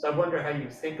 So I wonder how you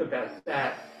think about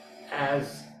that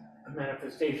as a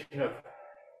manifestation of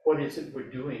what is it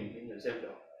we're doing in the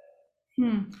Zendo.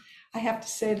 I have to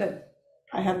say that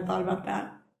I hadn't thought about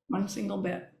that one single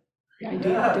bit. The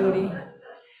idea of duty.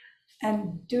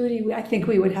 And duty, I think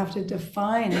we would have to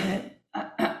define it.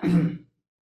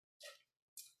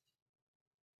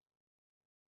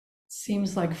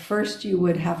 Seems like first you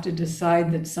would have to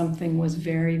decide that something was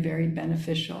very, very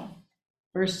beneficial.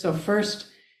 First,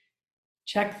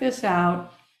 check this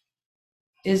out.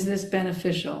 Is this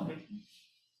beneficial?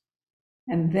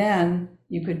 And then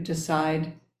you could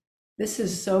decide, this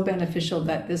is so beneficial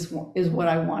that this is what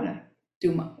I want to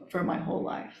do for my whole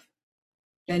life.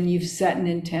 Then you've set an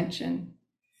intention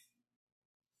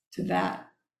to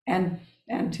that, and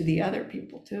to the other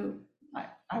people too.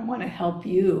 I want to help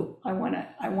you. I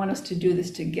want us to do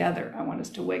this together. I want us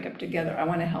to wake up together. I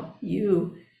want to help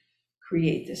you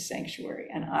create this sanctuary,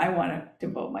 and I want to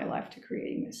devote my life to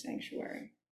creating this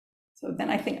sanctuary. So then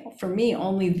I think for me,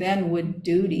 only then would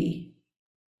duty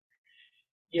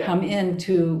come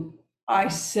into, I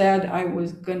said I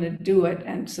was going to do it,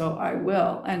 and so I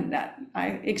will. And that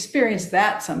I experience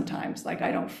that sometimes, like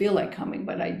I don't feel like coming,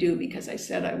 but I do because I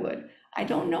said I would. I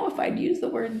don't know if I'd use the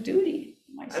word duty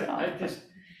myself.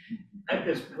 I'm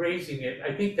just raising it.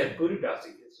 I think that Buddhadasa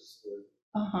uses the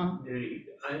word duty,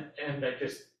 and I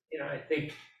just, I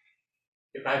think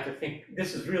if I have to think,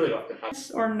 this is really off the top.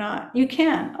 Or not, you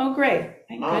can. Oh, great!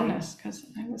 Thank goodness, because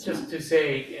I was just not. To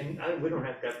say, and we don't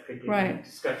have to have a continuing Right.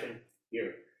 discussion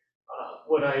here.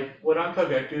 What I'm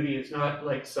talking about duty is not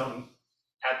like some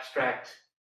abstract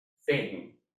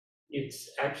thing. It's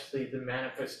actually the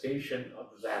manifestation of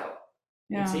vow.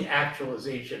 Yeah. It's the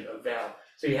actualization of vow.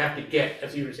 So you have to get,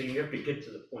 as you were saying, you have to get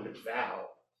to the point of vow.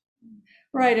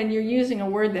 Right, and you're using a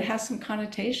word that has some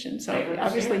connotation. So I understand.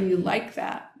 obviously you like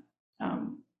that,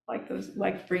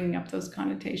 like bringing up those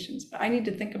connotations. But I need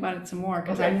to think about it some more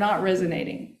because Okay. I'm not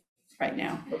resonating right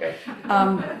now. Okay.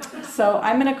 So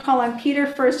I'm going to call on Peter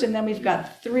first, and then we've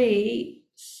got three,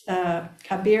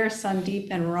 Kabir, Sandeep,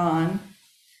 and Ron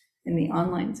in the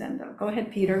online Zendo. Go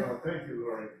ahead, Peter. Thank you,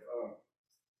 Lori.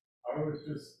 I was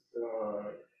just,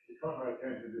 it caught my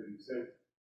attention that you said at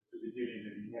the beginning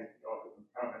that you had offered some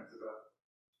comments about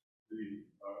the,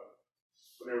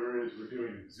 whatever it is we're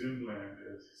doing in Zoomland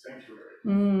as a sanctuary.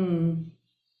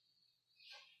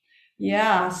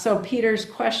 Yeah, so Peter's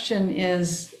question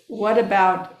is, what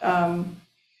about, I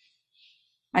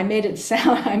made it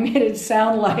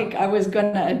sound like I was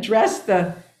going to address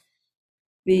the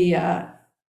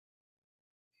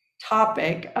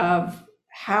topic of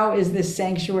how is this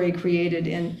sanctuary created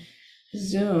in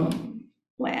Zoom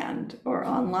land or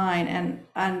online, and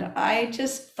I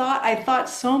thought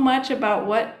so much about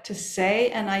what to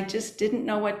say, and I just didn't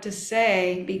know what to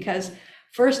say, because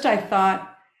first I thought,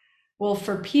 well,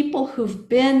 for people who've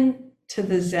been to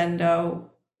the Zendo,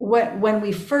 when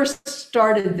we first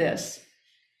started this,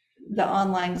 the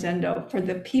online Zendo, for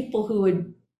the people who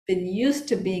had been used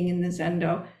to being in the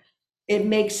Zendo, it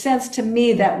makes sense to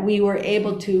me that we were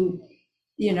able to,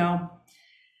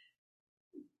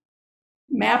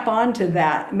 map onto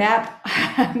that,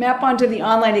 map onto the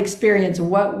online experience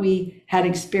what we had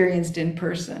experienced in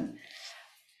person.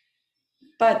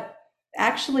 But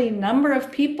actually, a number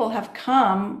of people have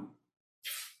come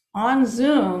on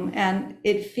Zoom, and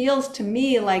it feels to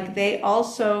me like they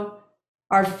also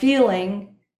are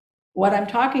feeling what I'm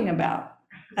talking about,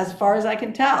 as far as I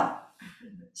can tell.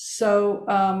 So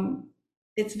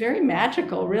it's very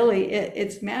magical, really.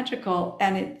 It's magical,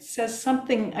 and it says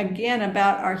something again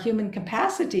about our human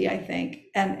capacity, I think,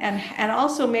 and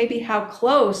also maybe how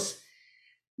close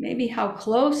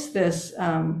this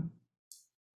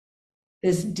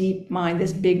this deep mind,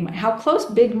 this big mind, how close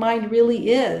big mind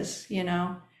really is, you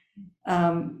know.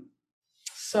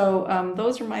 So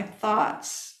those are my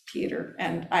thoughts, Peter.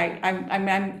 And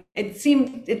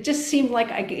it just seemed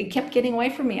like it kept getting away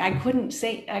from me. I couldn't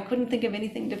think of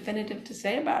anything definitive to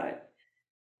say about it.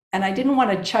 And I didn't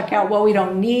want to chuck out, we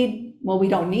don't need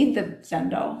the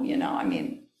Zendo, you know, I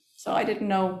mean, so I didn't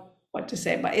know what to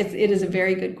say, but it is a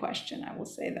very good question. I will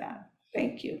say that.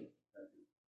 Thank you.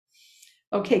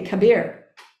 Okay, Kabir.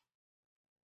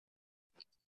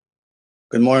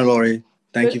 Good morning, Lori.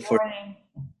 Thank Good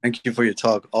you for your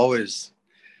talk. Always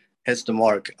hits the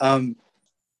mark.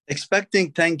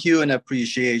 Expecting thank you and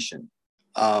appreciation.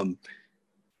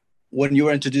 When you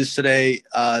were introduced today,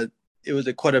 it was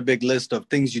quite a big list of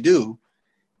things you do.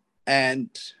 And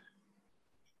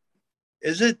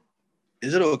is it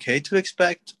okay to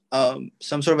expect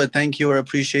some sort of a thank you or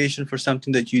appreciation for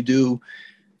something that you do,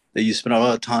 that you spend a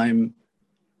lot of time?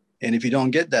 And if you don't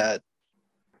get that,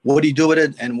 what do you do with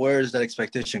it, and where does that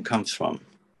expectation comes from?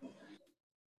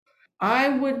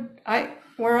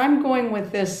 Where I'm going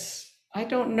with this, I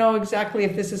don't know exactly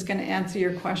if this is going to answer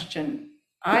your question.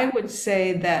 I would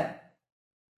say that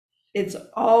it's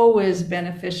always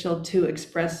beneficial to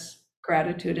express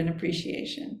gratitude and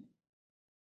appreciation.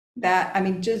 That, I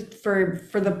mean, just for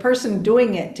the person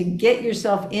doing it, to get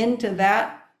yourself into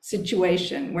that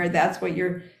situation where that's what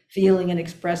you're feeling and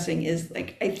expressing is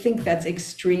like, I think that's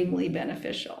extremely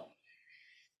beneficial.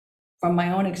 From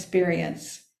my own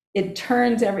experience,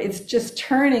 it's just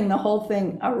turning the whole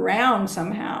thing around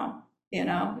somehow, you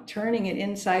know, turning it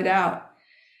inside out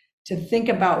to think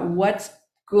about what's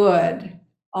good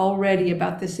already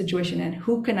about this situation and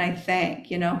who can I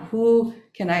thank, you know, who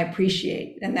can I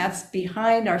appreciate? And that's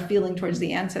behind our feeling towards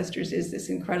the ancestors, is this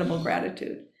incredible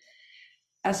gratitude.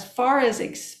 As far as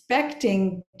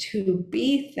expecting to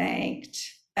be thanked,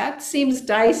 that seems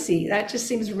dicey. That just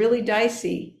seems really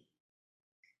dicey.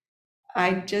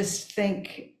 I just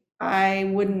think I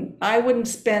wouldn't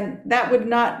spend, that would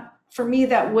not, for me,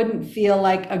 that wouldn't feel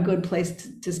like a good place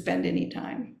to spend any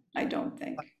time, I don't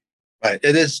think. Right.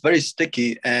 It is very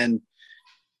sticky, and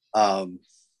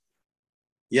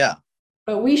yeah.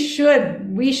 But we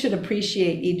should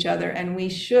appreciate each other, and we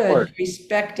should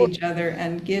respect each other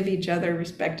and give each other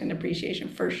respect and appreciation,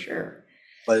 for sure.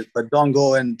 But don't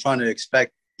go and trying to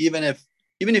expect, even if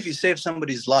you save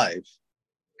somebody's life,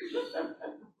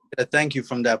 a thank you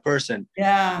from that person.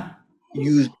 Yeah.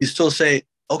 You still say,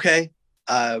 okay,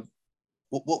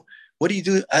 what do you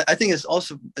do? I think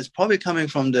it's probably coming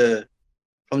from the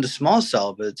small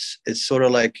self. It's sort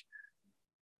of like,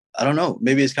 I don't know,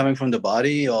 maybe it's coming from the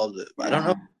body, or I don't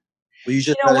know. But you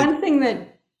just, one thing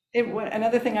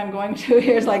another thing I'm going to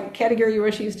here is like Katagiri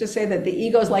Roshi used to say that the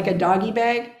ego is like a doggy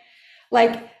bag.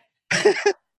 Like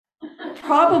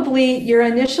probably your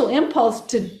initial impulse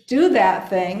to do that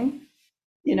thing,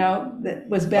 you know, that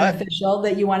was beneficial,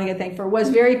 that you want to get thanked for,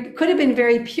 could have been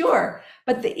very pure.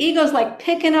 But the ego's like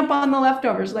picking up on the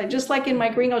leftovers, like just like in my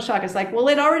Gringo shock. It's like, well,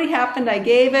 it already happened. I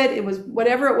gave it. It was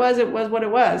whatever it was what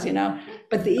it was, you know.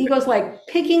 But the ego's like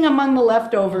picking among the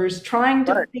leftovers, trying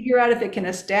to figure out if it can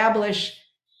establish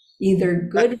either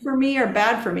good for me or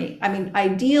bad for me. I mean,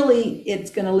 ideally,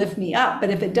 it's going to lift me up. But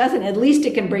if it doesn't, at least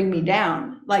it can bring me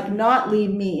down, like not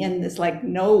leave me in this like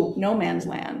no man's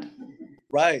land.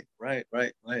 Right.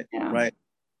 Yeah. Right.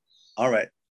 All right.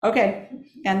 Okay,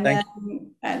 and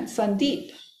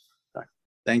Sandeep.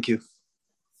 Thank you.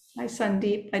 Hi,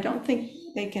 Sandeep. I don't think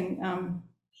they can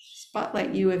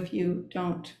spotlight you if you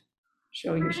don't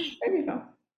show your. There you go.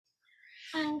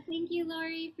 Thank you,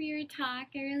 Lori, for your talk.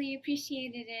 I really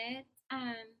appreciated it.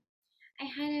 I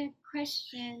had a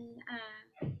question.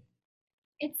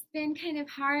 It's been kind of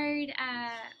hard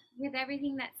with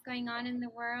everything that's going on in the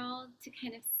world to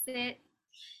kind of sit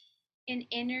in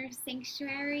inner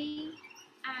sanctuary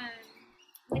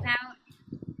without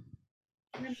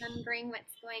remembering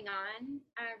what's going on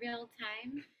real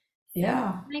time.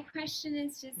 Yeah. My question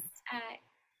is just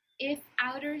if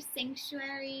outer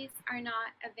sanctuaries are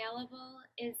not available,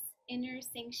 is inner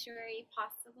sanctuary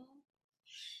possible?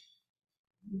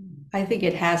 I think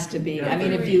it has to be. Yeah, I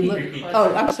mean, if you look,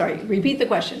 I'm sorry, repeat the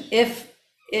question.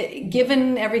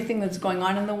 Given everything that's going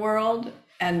on in the world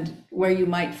and where you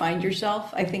might find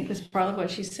yourself, I think is probably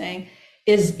what she's saying,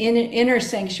 is inner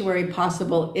sanctuary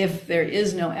possible if there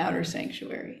is no outer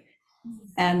sanctuary?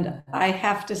 And I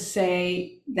have to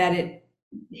say that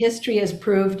history has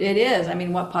proved it is. I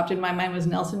mean, what popped in my mind was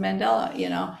Nelson Mandela, you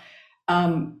know.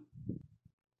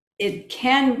 It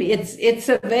can be,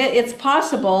 it's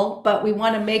possible, but we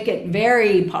want to make it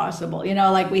very possible. You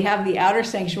know, like we have the outer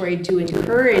sanctuary to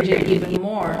encourage it even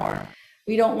more.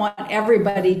 We don't want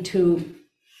everybody to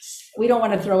we don't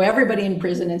want to throw everybody in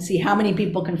prison and see how many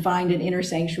people can find an inner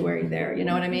sanctuary there. You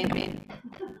know what I mean?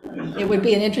 It would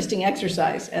be an interesting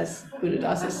exercise, as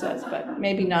Buddhadasa says, but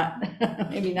maybe not.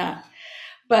 Maybe not.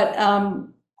 But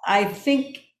I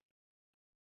think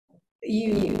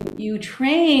you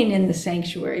train in the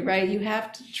sanctuary, right? You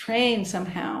have to train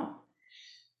somehow.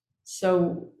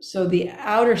 So the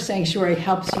outer sanctuary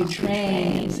helps you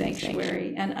train in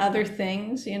sanctuary and other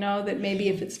things, you know, that maybe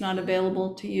if it's not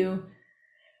available to you,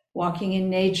 walking in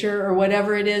nature or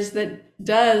whatever it is that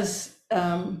does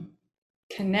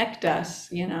connect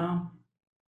us, you know,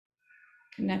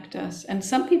 connect us. And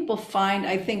some people find,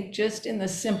 I think, just in the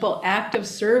simple act of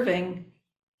serving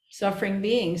suffering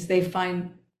beings, they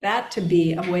find that to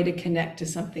be a way to connect to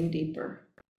something deeper.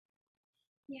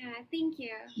 Yeah, thank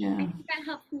you. Yeah. I think that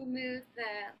helps me move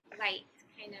the light,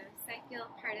 kind of, so I feel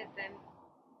part of the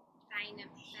dynamic.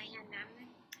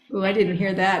 Oh, I didn't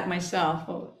hear that myself.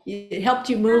 Oh, it helped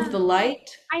you move the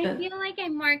light? I feel like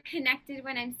I'm more connected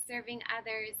when I'm serving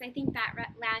others. I think that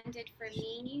landed for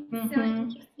me. So it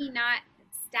makes me not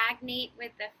stagnate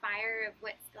with the fire of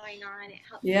what's going on. It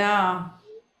helps me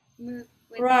move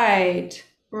with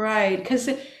Right. Because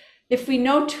if we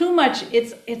know too much,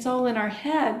 it's all in our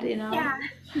head, you know? Yeah,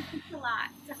 it's a lot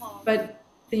to hold. But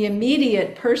the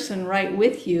immediate person right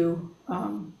with you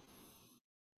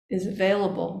is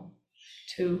available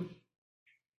to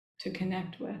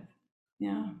connect with.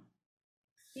 Yeah.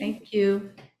 Thank you.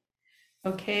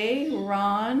 Okay,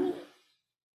 Ron.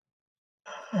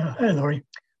 Hi, Lori.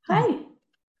 Hi.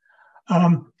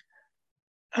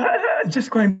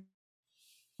 Just going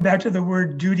back to the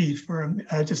word duty for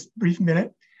just a brief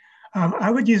minute. I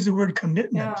would use the word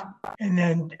commitment, and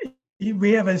then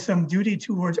we have some duty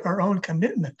towards our own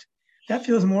commitment. That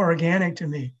feels more organic to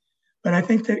me. But I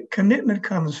think that commitment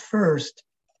comes first,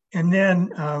 and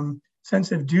then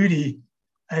sense of duty.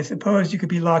 I suppose you could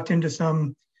be locked into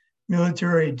some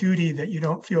military duty that you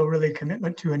don't feel really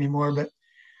commitment to anymore. But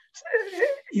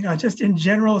you know, just in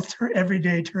general,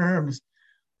 everyday terms,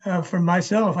 for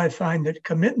myself, I find that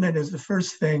commitment is the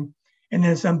first thing, and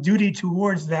then some duty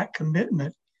towards that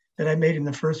commitment that I made in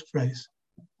the first place.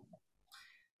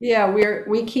 Yeah,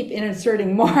 we keep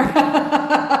inserting more.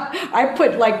 I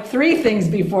put like 3 things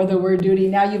before the word duty.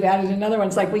 Now you've added another one.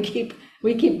 It's like we keep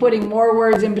putting more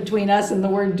words in between us and the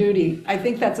word duty. I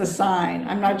think that's a sign.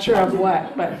 I'm not sure of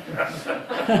what, but.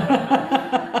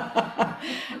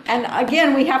 And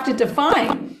again, we have to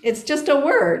define. It's just a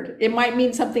word. It might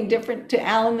mean something different to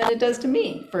Alan than it does to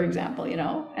me, for example, you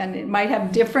know, and it might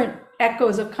have different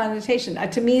echoes of connotation.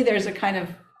 To me, there's a kind of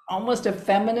almost a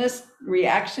feminist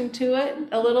reaction to it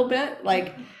a little bit,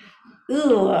 like,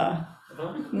 ugh,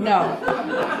 no.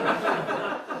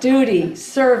 Duty,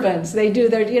 servants, they do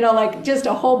their, you know, like just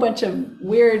a whole bunch of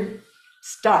weird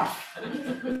stuff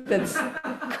that's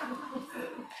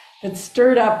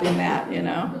stirred up in that, you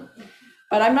know.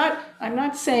 But I'm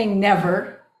not saying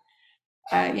never,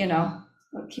 you know,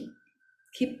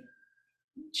 keep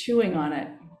chewing on it.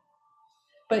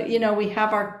 But, you know, we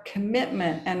have our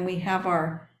commitment and we have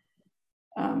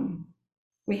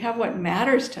what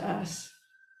matters to us,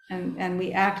 and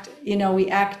we act, you know, we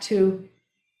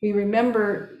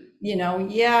remember, you know,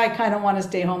 yeah, I kind of want to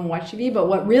stay home and watch TV, but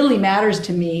what really matters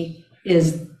to me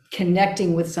is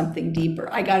connecting with something deeper.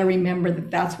 I got to remember that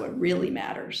that's what really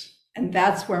matters. And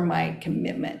that's where my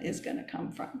commitment is going to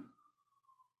come from.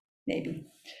 Maybe.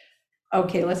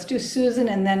 Okay, let's do Susan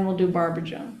and then we'll do Barbara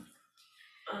Joan.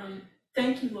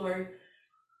 Thank you, Lori.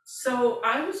 So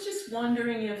I was just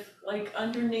wondering if, like,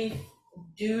 underneath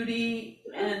duty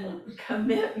and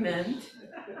commitment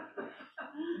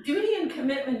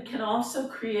can also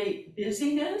create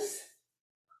busyness.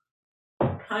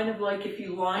 Kind of like if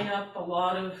you line up a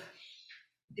lot of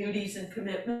duties and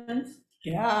commitments.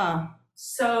 Yeah.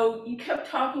 So you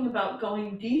kept talking about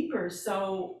going deeper.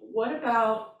 So what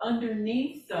about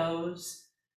underneath those,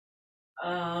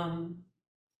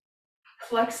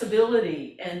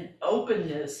 flexibility and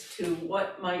openness to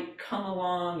what might come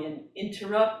along and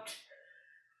interrupt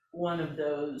one of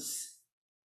those?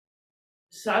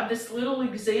 So I have this little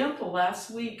example.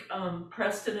 Last week,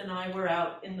 Preston and I were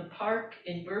out in the park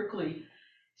in Berkeley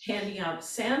handing out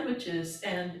sandwiches,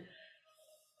 and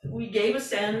we gave a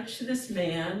sandwich to this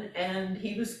man and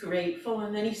he was grateful,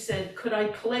 and then he said, could I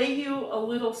play you a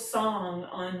little song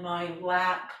on my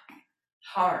lap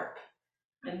harp?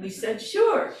 And we said,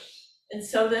 sure. And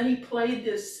so then he played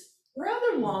this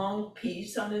rather long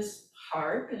piece on his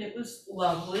harp, and it was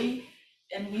lovely.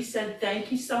 And we said,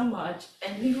 thank you so much.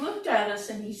 And he looked at us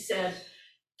and he said,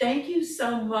 thank you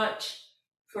so much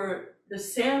for the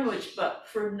sandwich, but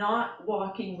for not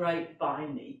walking right by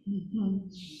me. Mm-hmm.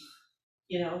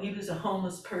 You know, he was a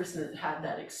homeless person that had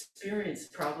that experience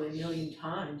probably a million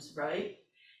times, right?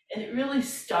 And it really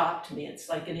stopped me. It's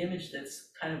like an image that's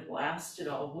kind of lasted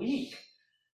all week.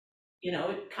 You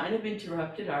know, it kind of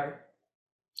interrupted our.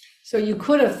 So you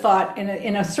could have thought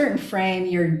in a certain frame,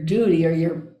 your duty or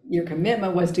your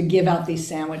commitment was to give out these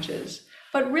sandwiches.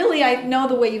 But really, I know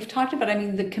the way you've talked about it, I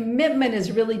mean, the commitment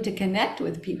is really to connect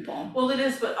with people. Well, it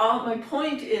is, but my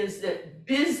point is that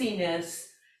busyness,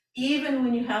 even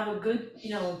when you have a good,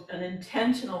 you know, an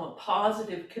intentional, a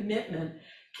positive commitment,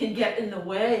 can get in the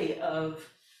way of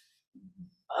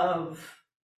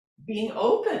being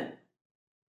open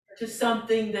to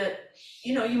something that,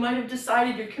 you know, you might have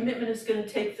decided your commitment is going to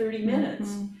take 30 minutes,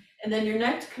 and then your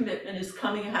next commitment is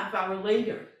coming a half hour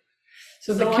later.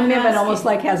 So the commitment almost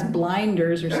like has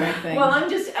blinders or something. Well, I'm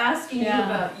just asking you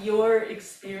about your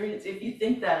experience, if you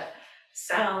think that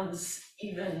sounds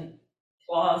even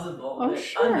plausible. Oh, that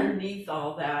sure. Underneath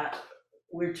all that,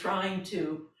 we're trying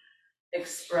to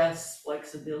express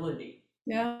flexibility.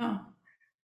 Yeah.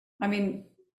 I mean,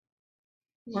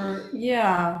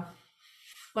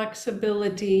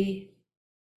 flexibility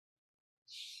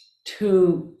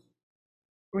to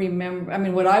remember. I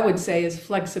mean, what I would say is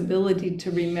flexibility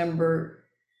to remember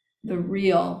the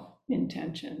real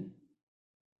intention.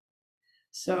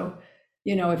 So,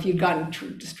 you know, if you'd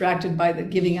gotten distracted by the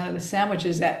giving out of the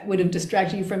sandwiches, that would have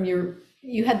distracted you from you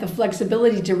had the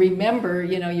flexibility to remember,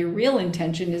 you know, your real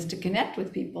intention is to connect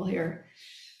with people here.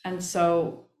 And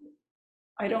so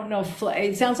I don't know,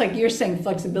 it sounds like you're saying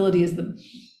flexibility is the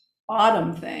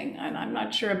bottom thing, and I'm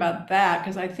not sure about that,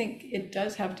 because I think it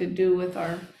does have to do with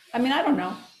I don't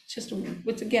know,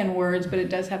 it's again words, but it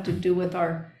does have to do with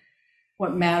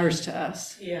what matters to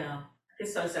us. Yeah, I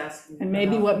guess I was asking. And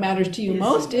maybe what matters to you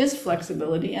most is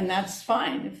flexibility, and that's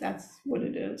fine if that's what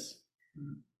it is.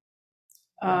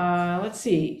 Let's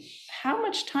see, how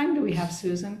much time do we have,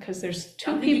 Susan? Because there's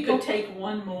two people. You could take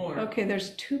one more. Okay,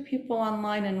 there's 2 people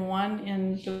online and 1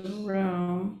 in the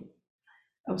room.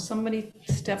 Oh, somebody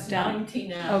stepped out.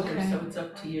 19 hours, Okay. so it's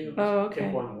up to you. Oh, okay.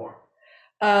 Take one more.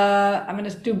 I'm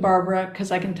gonna do Barbara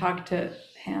because I can talk to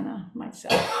Hannah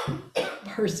myself,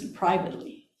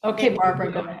 privately. Okay,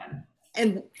 Barbara, go ahead.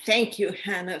 And thank you,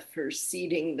 Hannah, for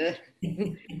seating the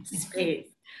space.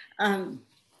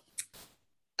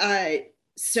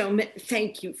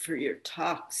 Thank you for your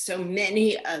talk. So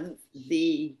many of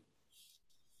the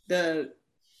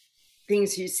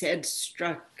things you said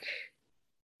struck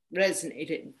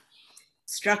and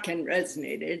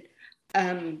resonated.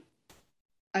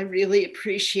 I really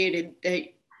appreciated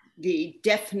the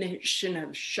definition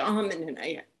of shaman, and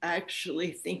I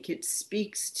actually think it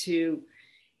speaks to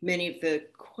many of the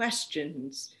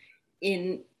questions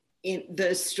in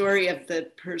the story of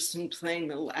the person playing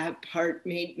the lab part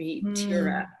made me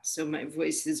tear up. So my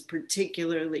voice is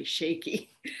particularly shaky.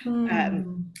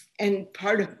 And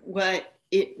part of what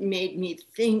it made me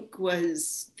think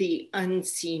was the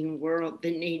unseen world,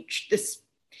 the nature,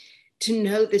 to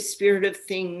know the spirit of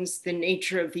things, the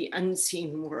nature of the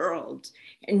unseen world.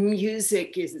 And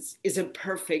music is a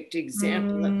perfect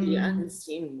example of the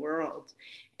unseen world.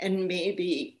 And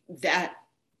maybe that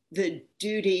the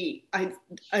duty, I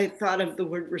thought of the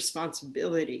word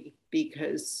responsibility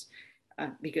because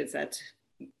that's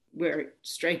where it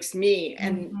strikes me.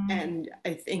 And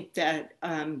I think that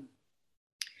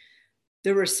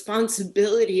the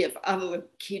responsibility of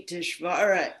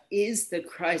Avalokiteshvara is the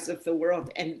cries of the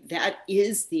world, and that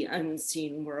is the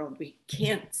unseen world. We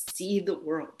can't see the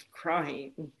world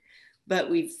crying,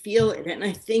 but we feel it. And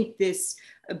I think this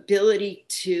ability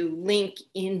to link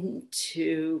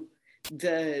into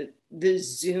the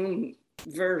Zoom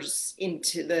verse,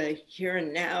 into the here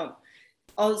and now,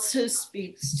 also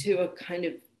speaks to a kind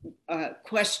of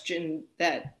question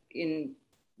that in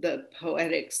the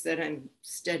poetics that I'm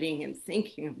studying and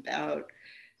thinking about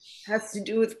has to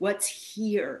do with what's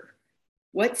here.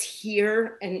 What's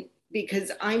here, and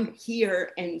because I'm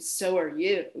here and so are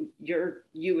you.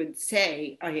 You would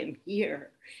say, I am here.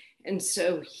 And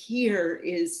so here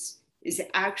is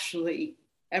actually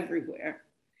everywhere.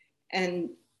 And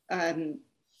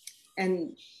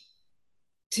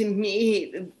to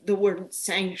me, the word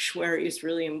sanctuary is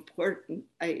really important.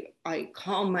 I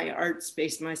call my art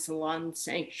space, my salon,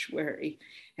 sanctuary,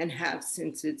 and have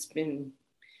since it's been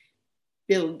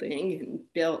building and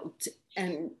built,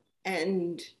 and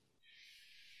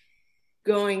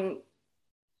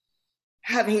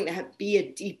having that be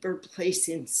a deeper place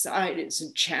inside is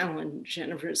a challenge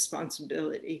and a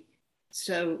responsibility.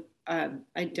 So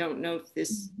I don't know if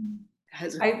this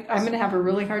has. I'm going to have a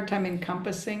really hard time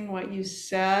encompassing what you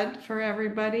said for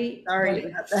everybody. Sorry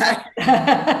about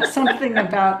that. Something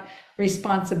about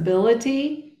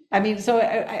responsibility I mean, so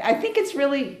I think it's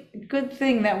really a good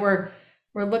thing that we're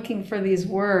looking for these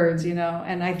words, you know,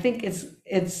 and I think it's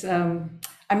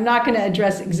I'm not going to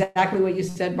address exactly what you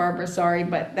said, Barbara, sorry,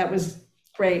 but that was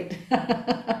great.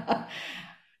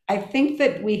 I think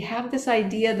that we have this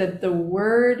idea that the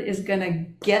word is going to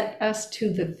get us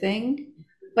to the thing,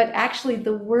 but actually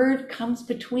the word comes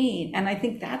between. And I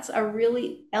think that's a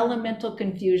really elemental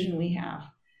confusion we have.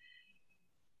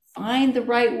 Find the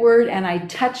right word and I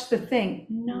touch the thing.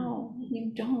 No,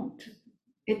 you don't.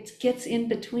 It gets in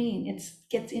between. It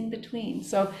gets in between.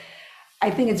 So I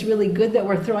think it's really good that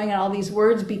we're throwing out all these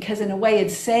words, because in a way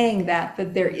it's saying that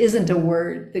there isn't a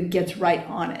word that gets right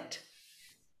on it.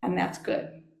 And that's good.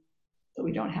 So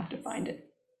we don't have to find it.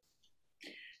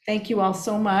 Thank you all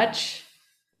so much.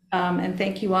 And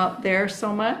thank you out there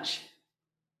so much.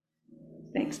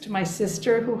 Thanks to my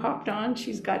sister who hopped on.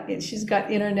 She's got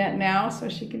internet now, so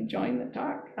she can join the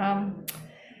talk.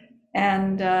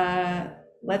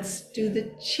 Let's do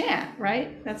the chant,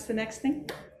 right? That's the next thing.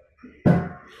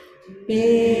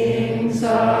 Beings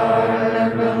are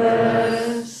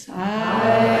numberless.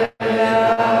 I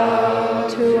vow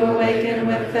to awaken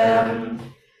with them.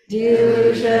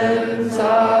 Delusions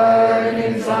are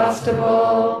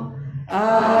inexhaustible.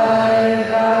 I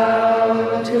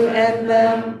vow to end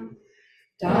them.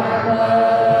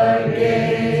 Dharma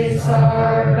gates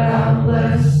are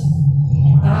boundless.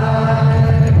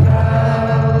 I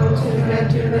vow to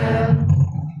enter them.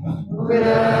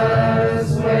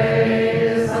 Buddha's way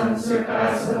is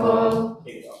unsurpassable.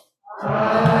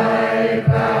 I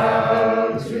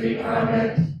vow to become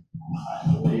it.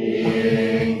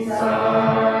 Beings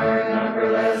are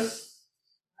numberless.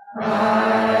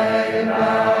 I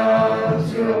vow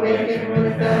to awaken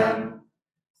with them.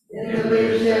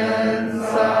 Illusions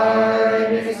are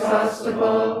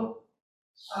inexhaustible.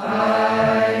 I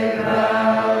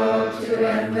vow to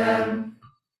end them.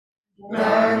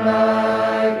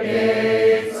 Dharma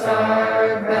gates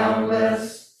are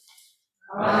boundless.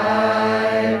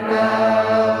 I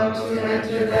vow to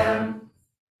enter them.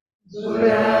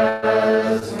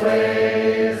 Buddha's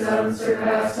way is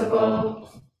unsurpassable.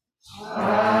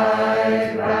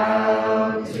 I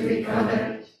vow to become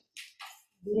it.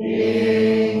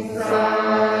 Beings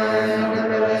are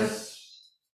numberless.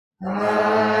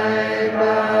 I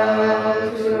vow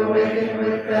to awaken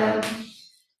with them.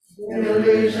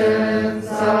 Illusions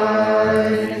are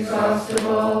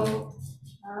inexhaustible.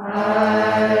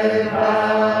 I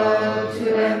vow to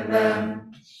end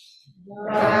them.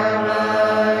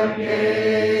 Dharma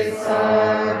gates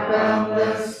are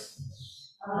boundless.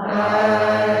 I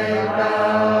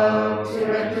vow to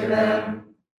enter them.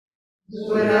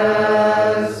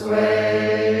 Buddha's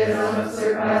way is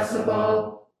unsurpassable.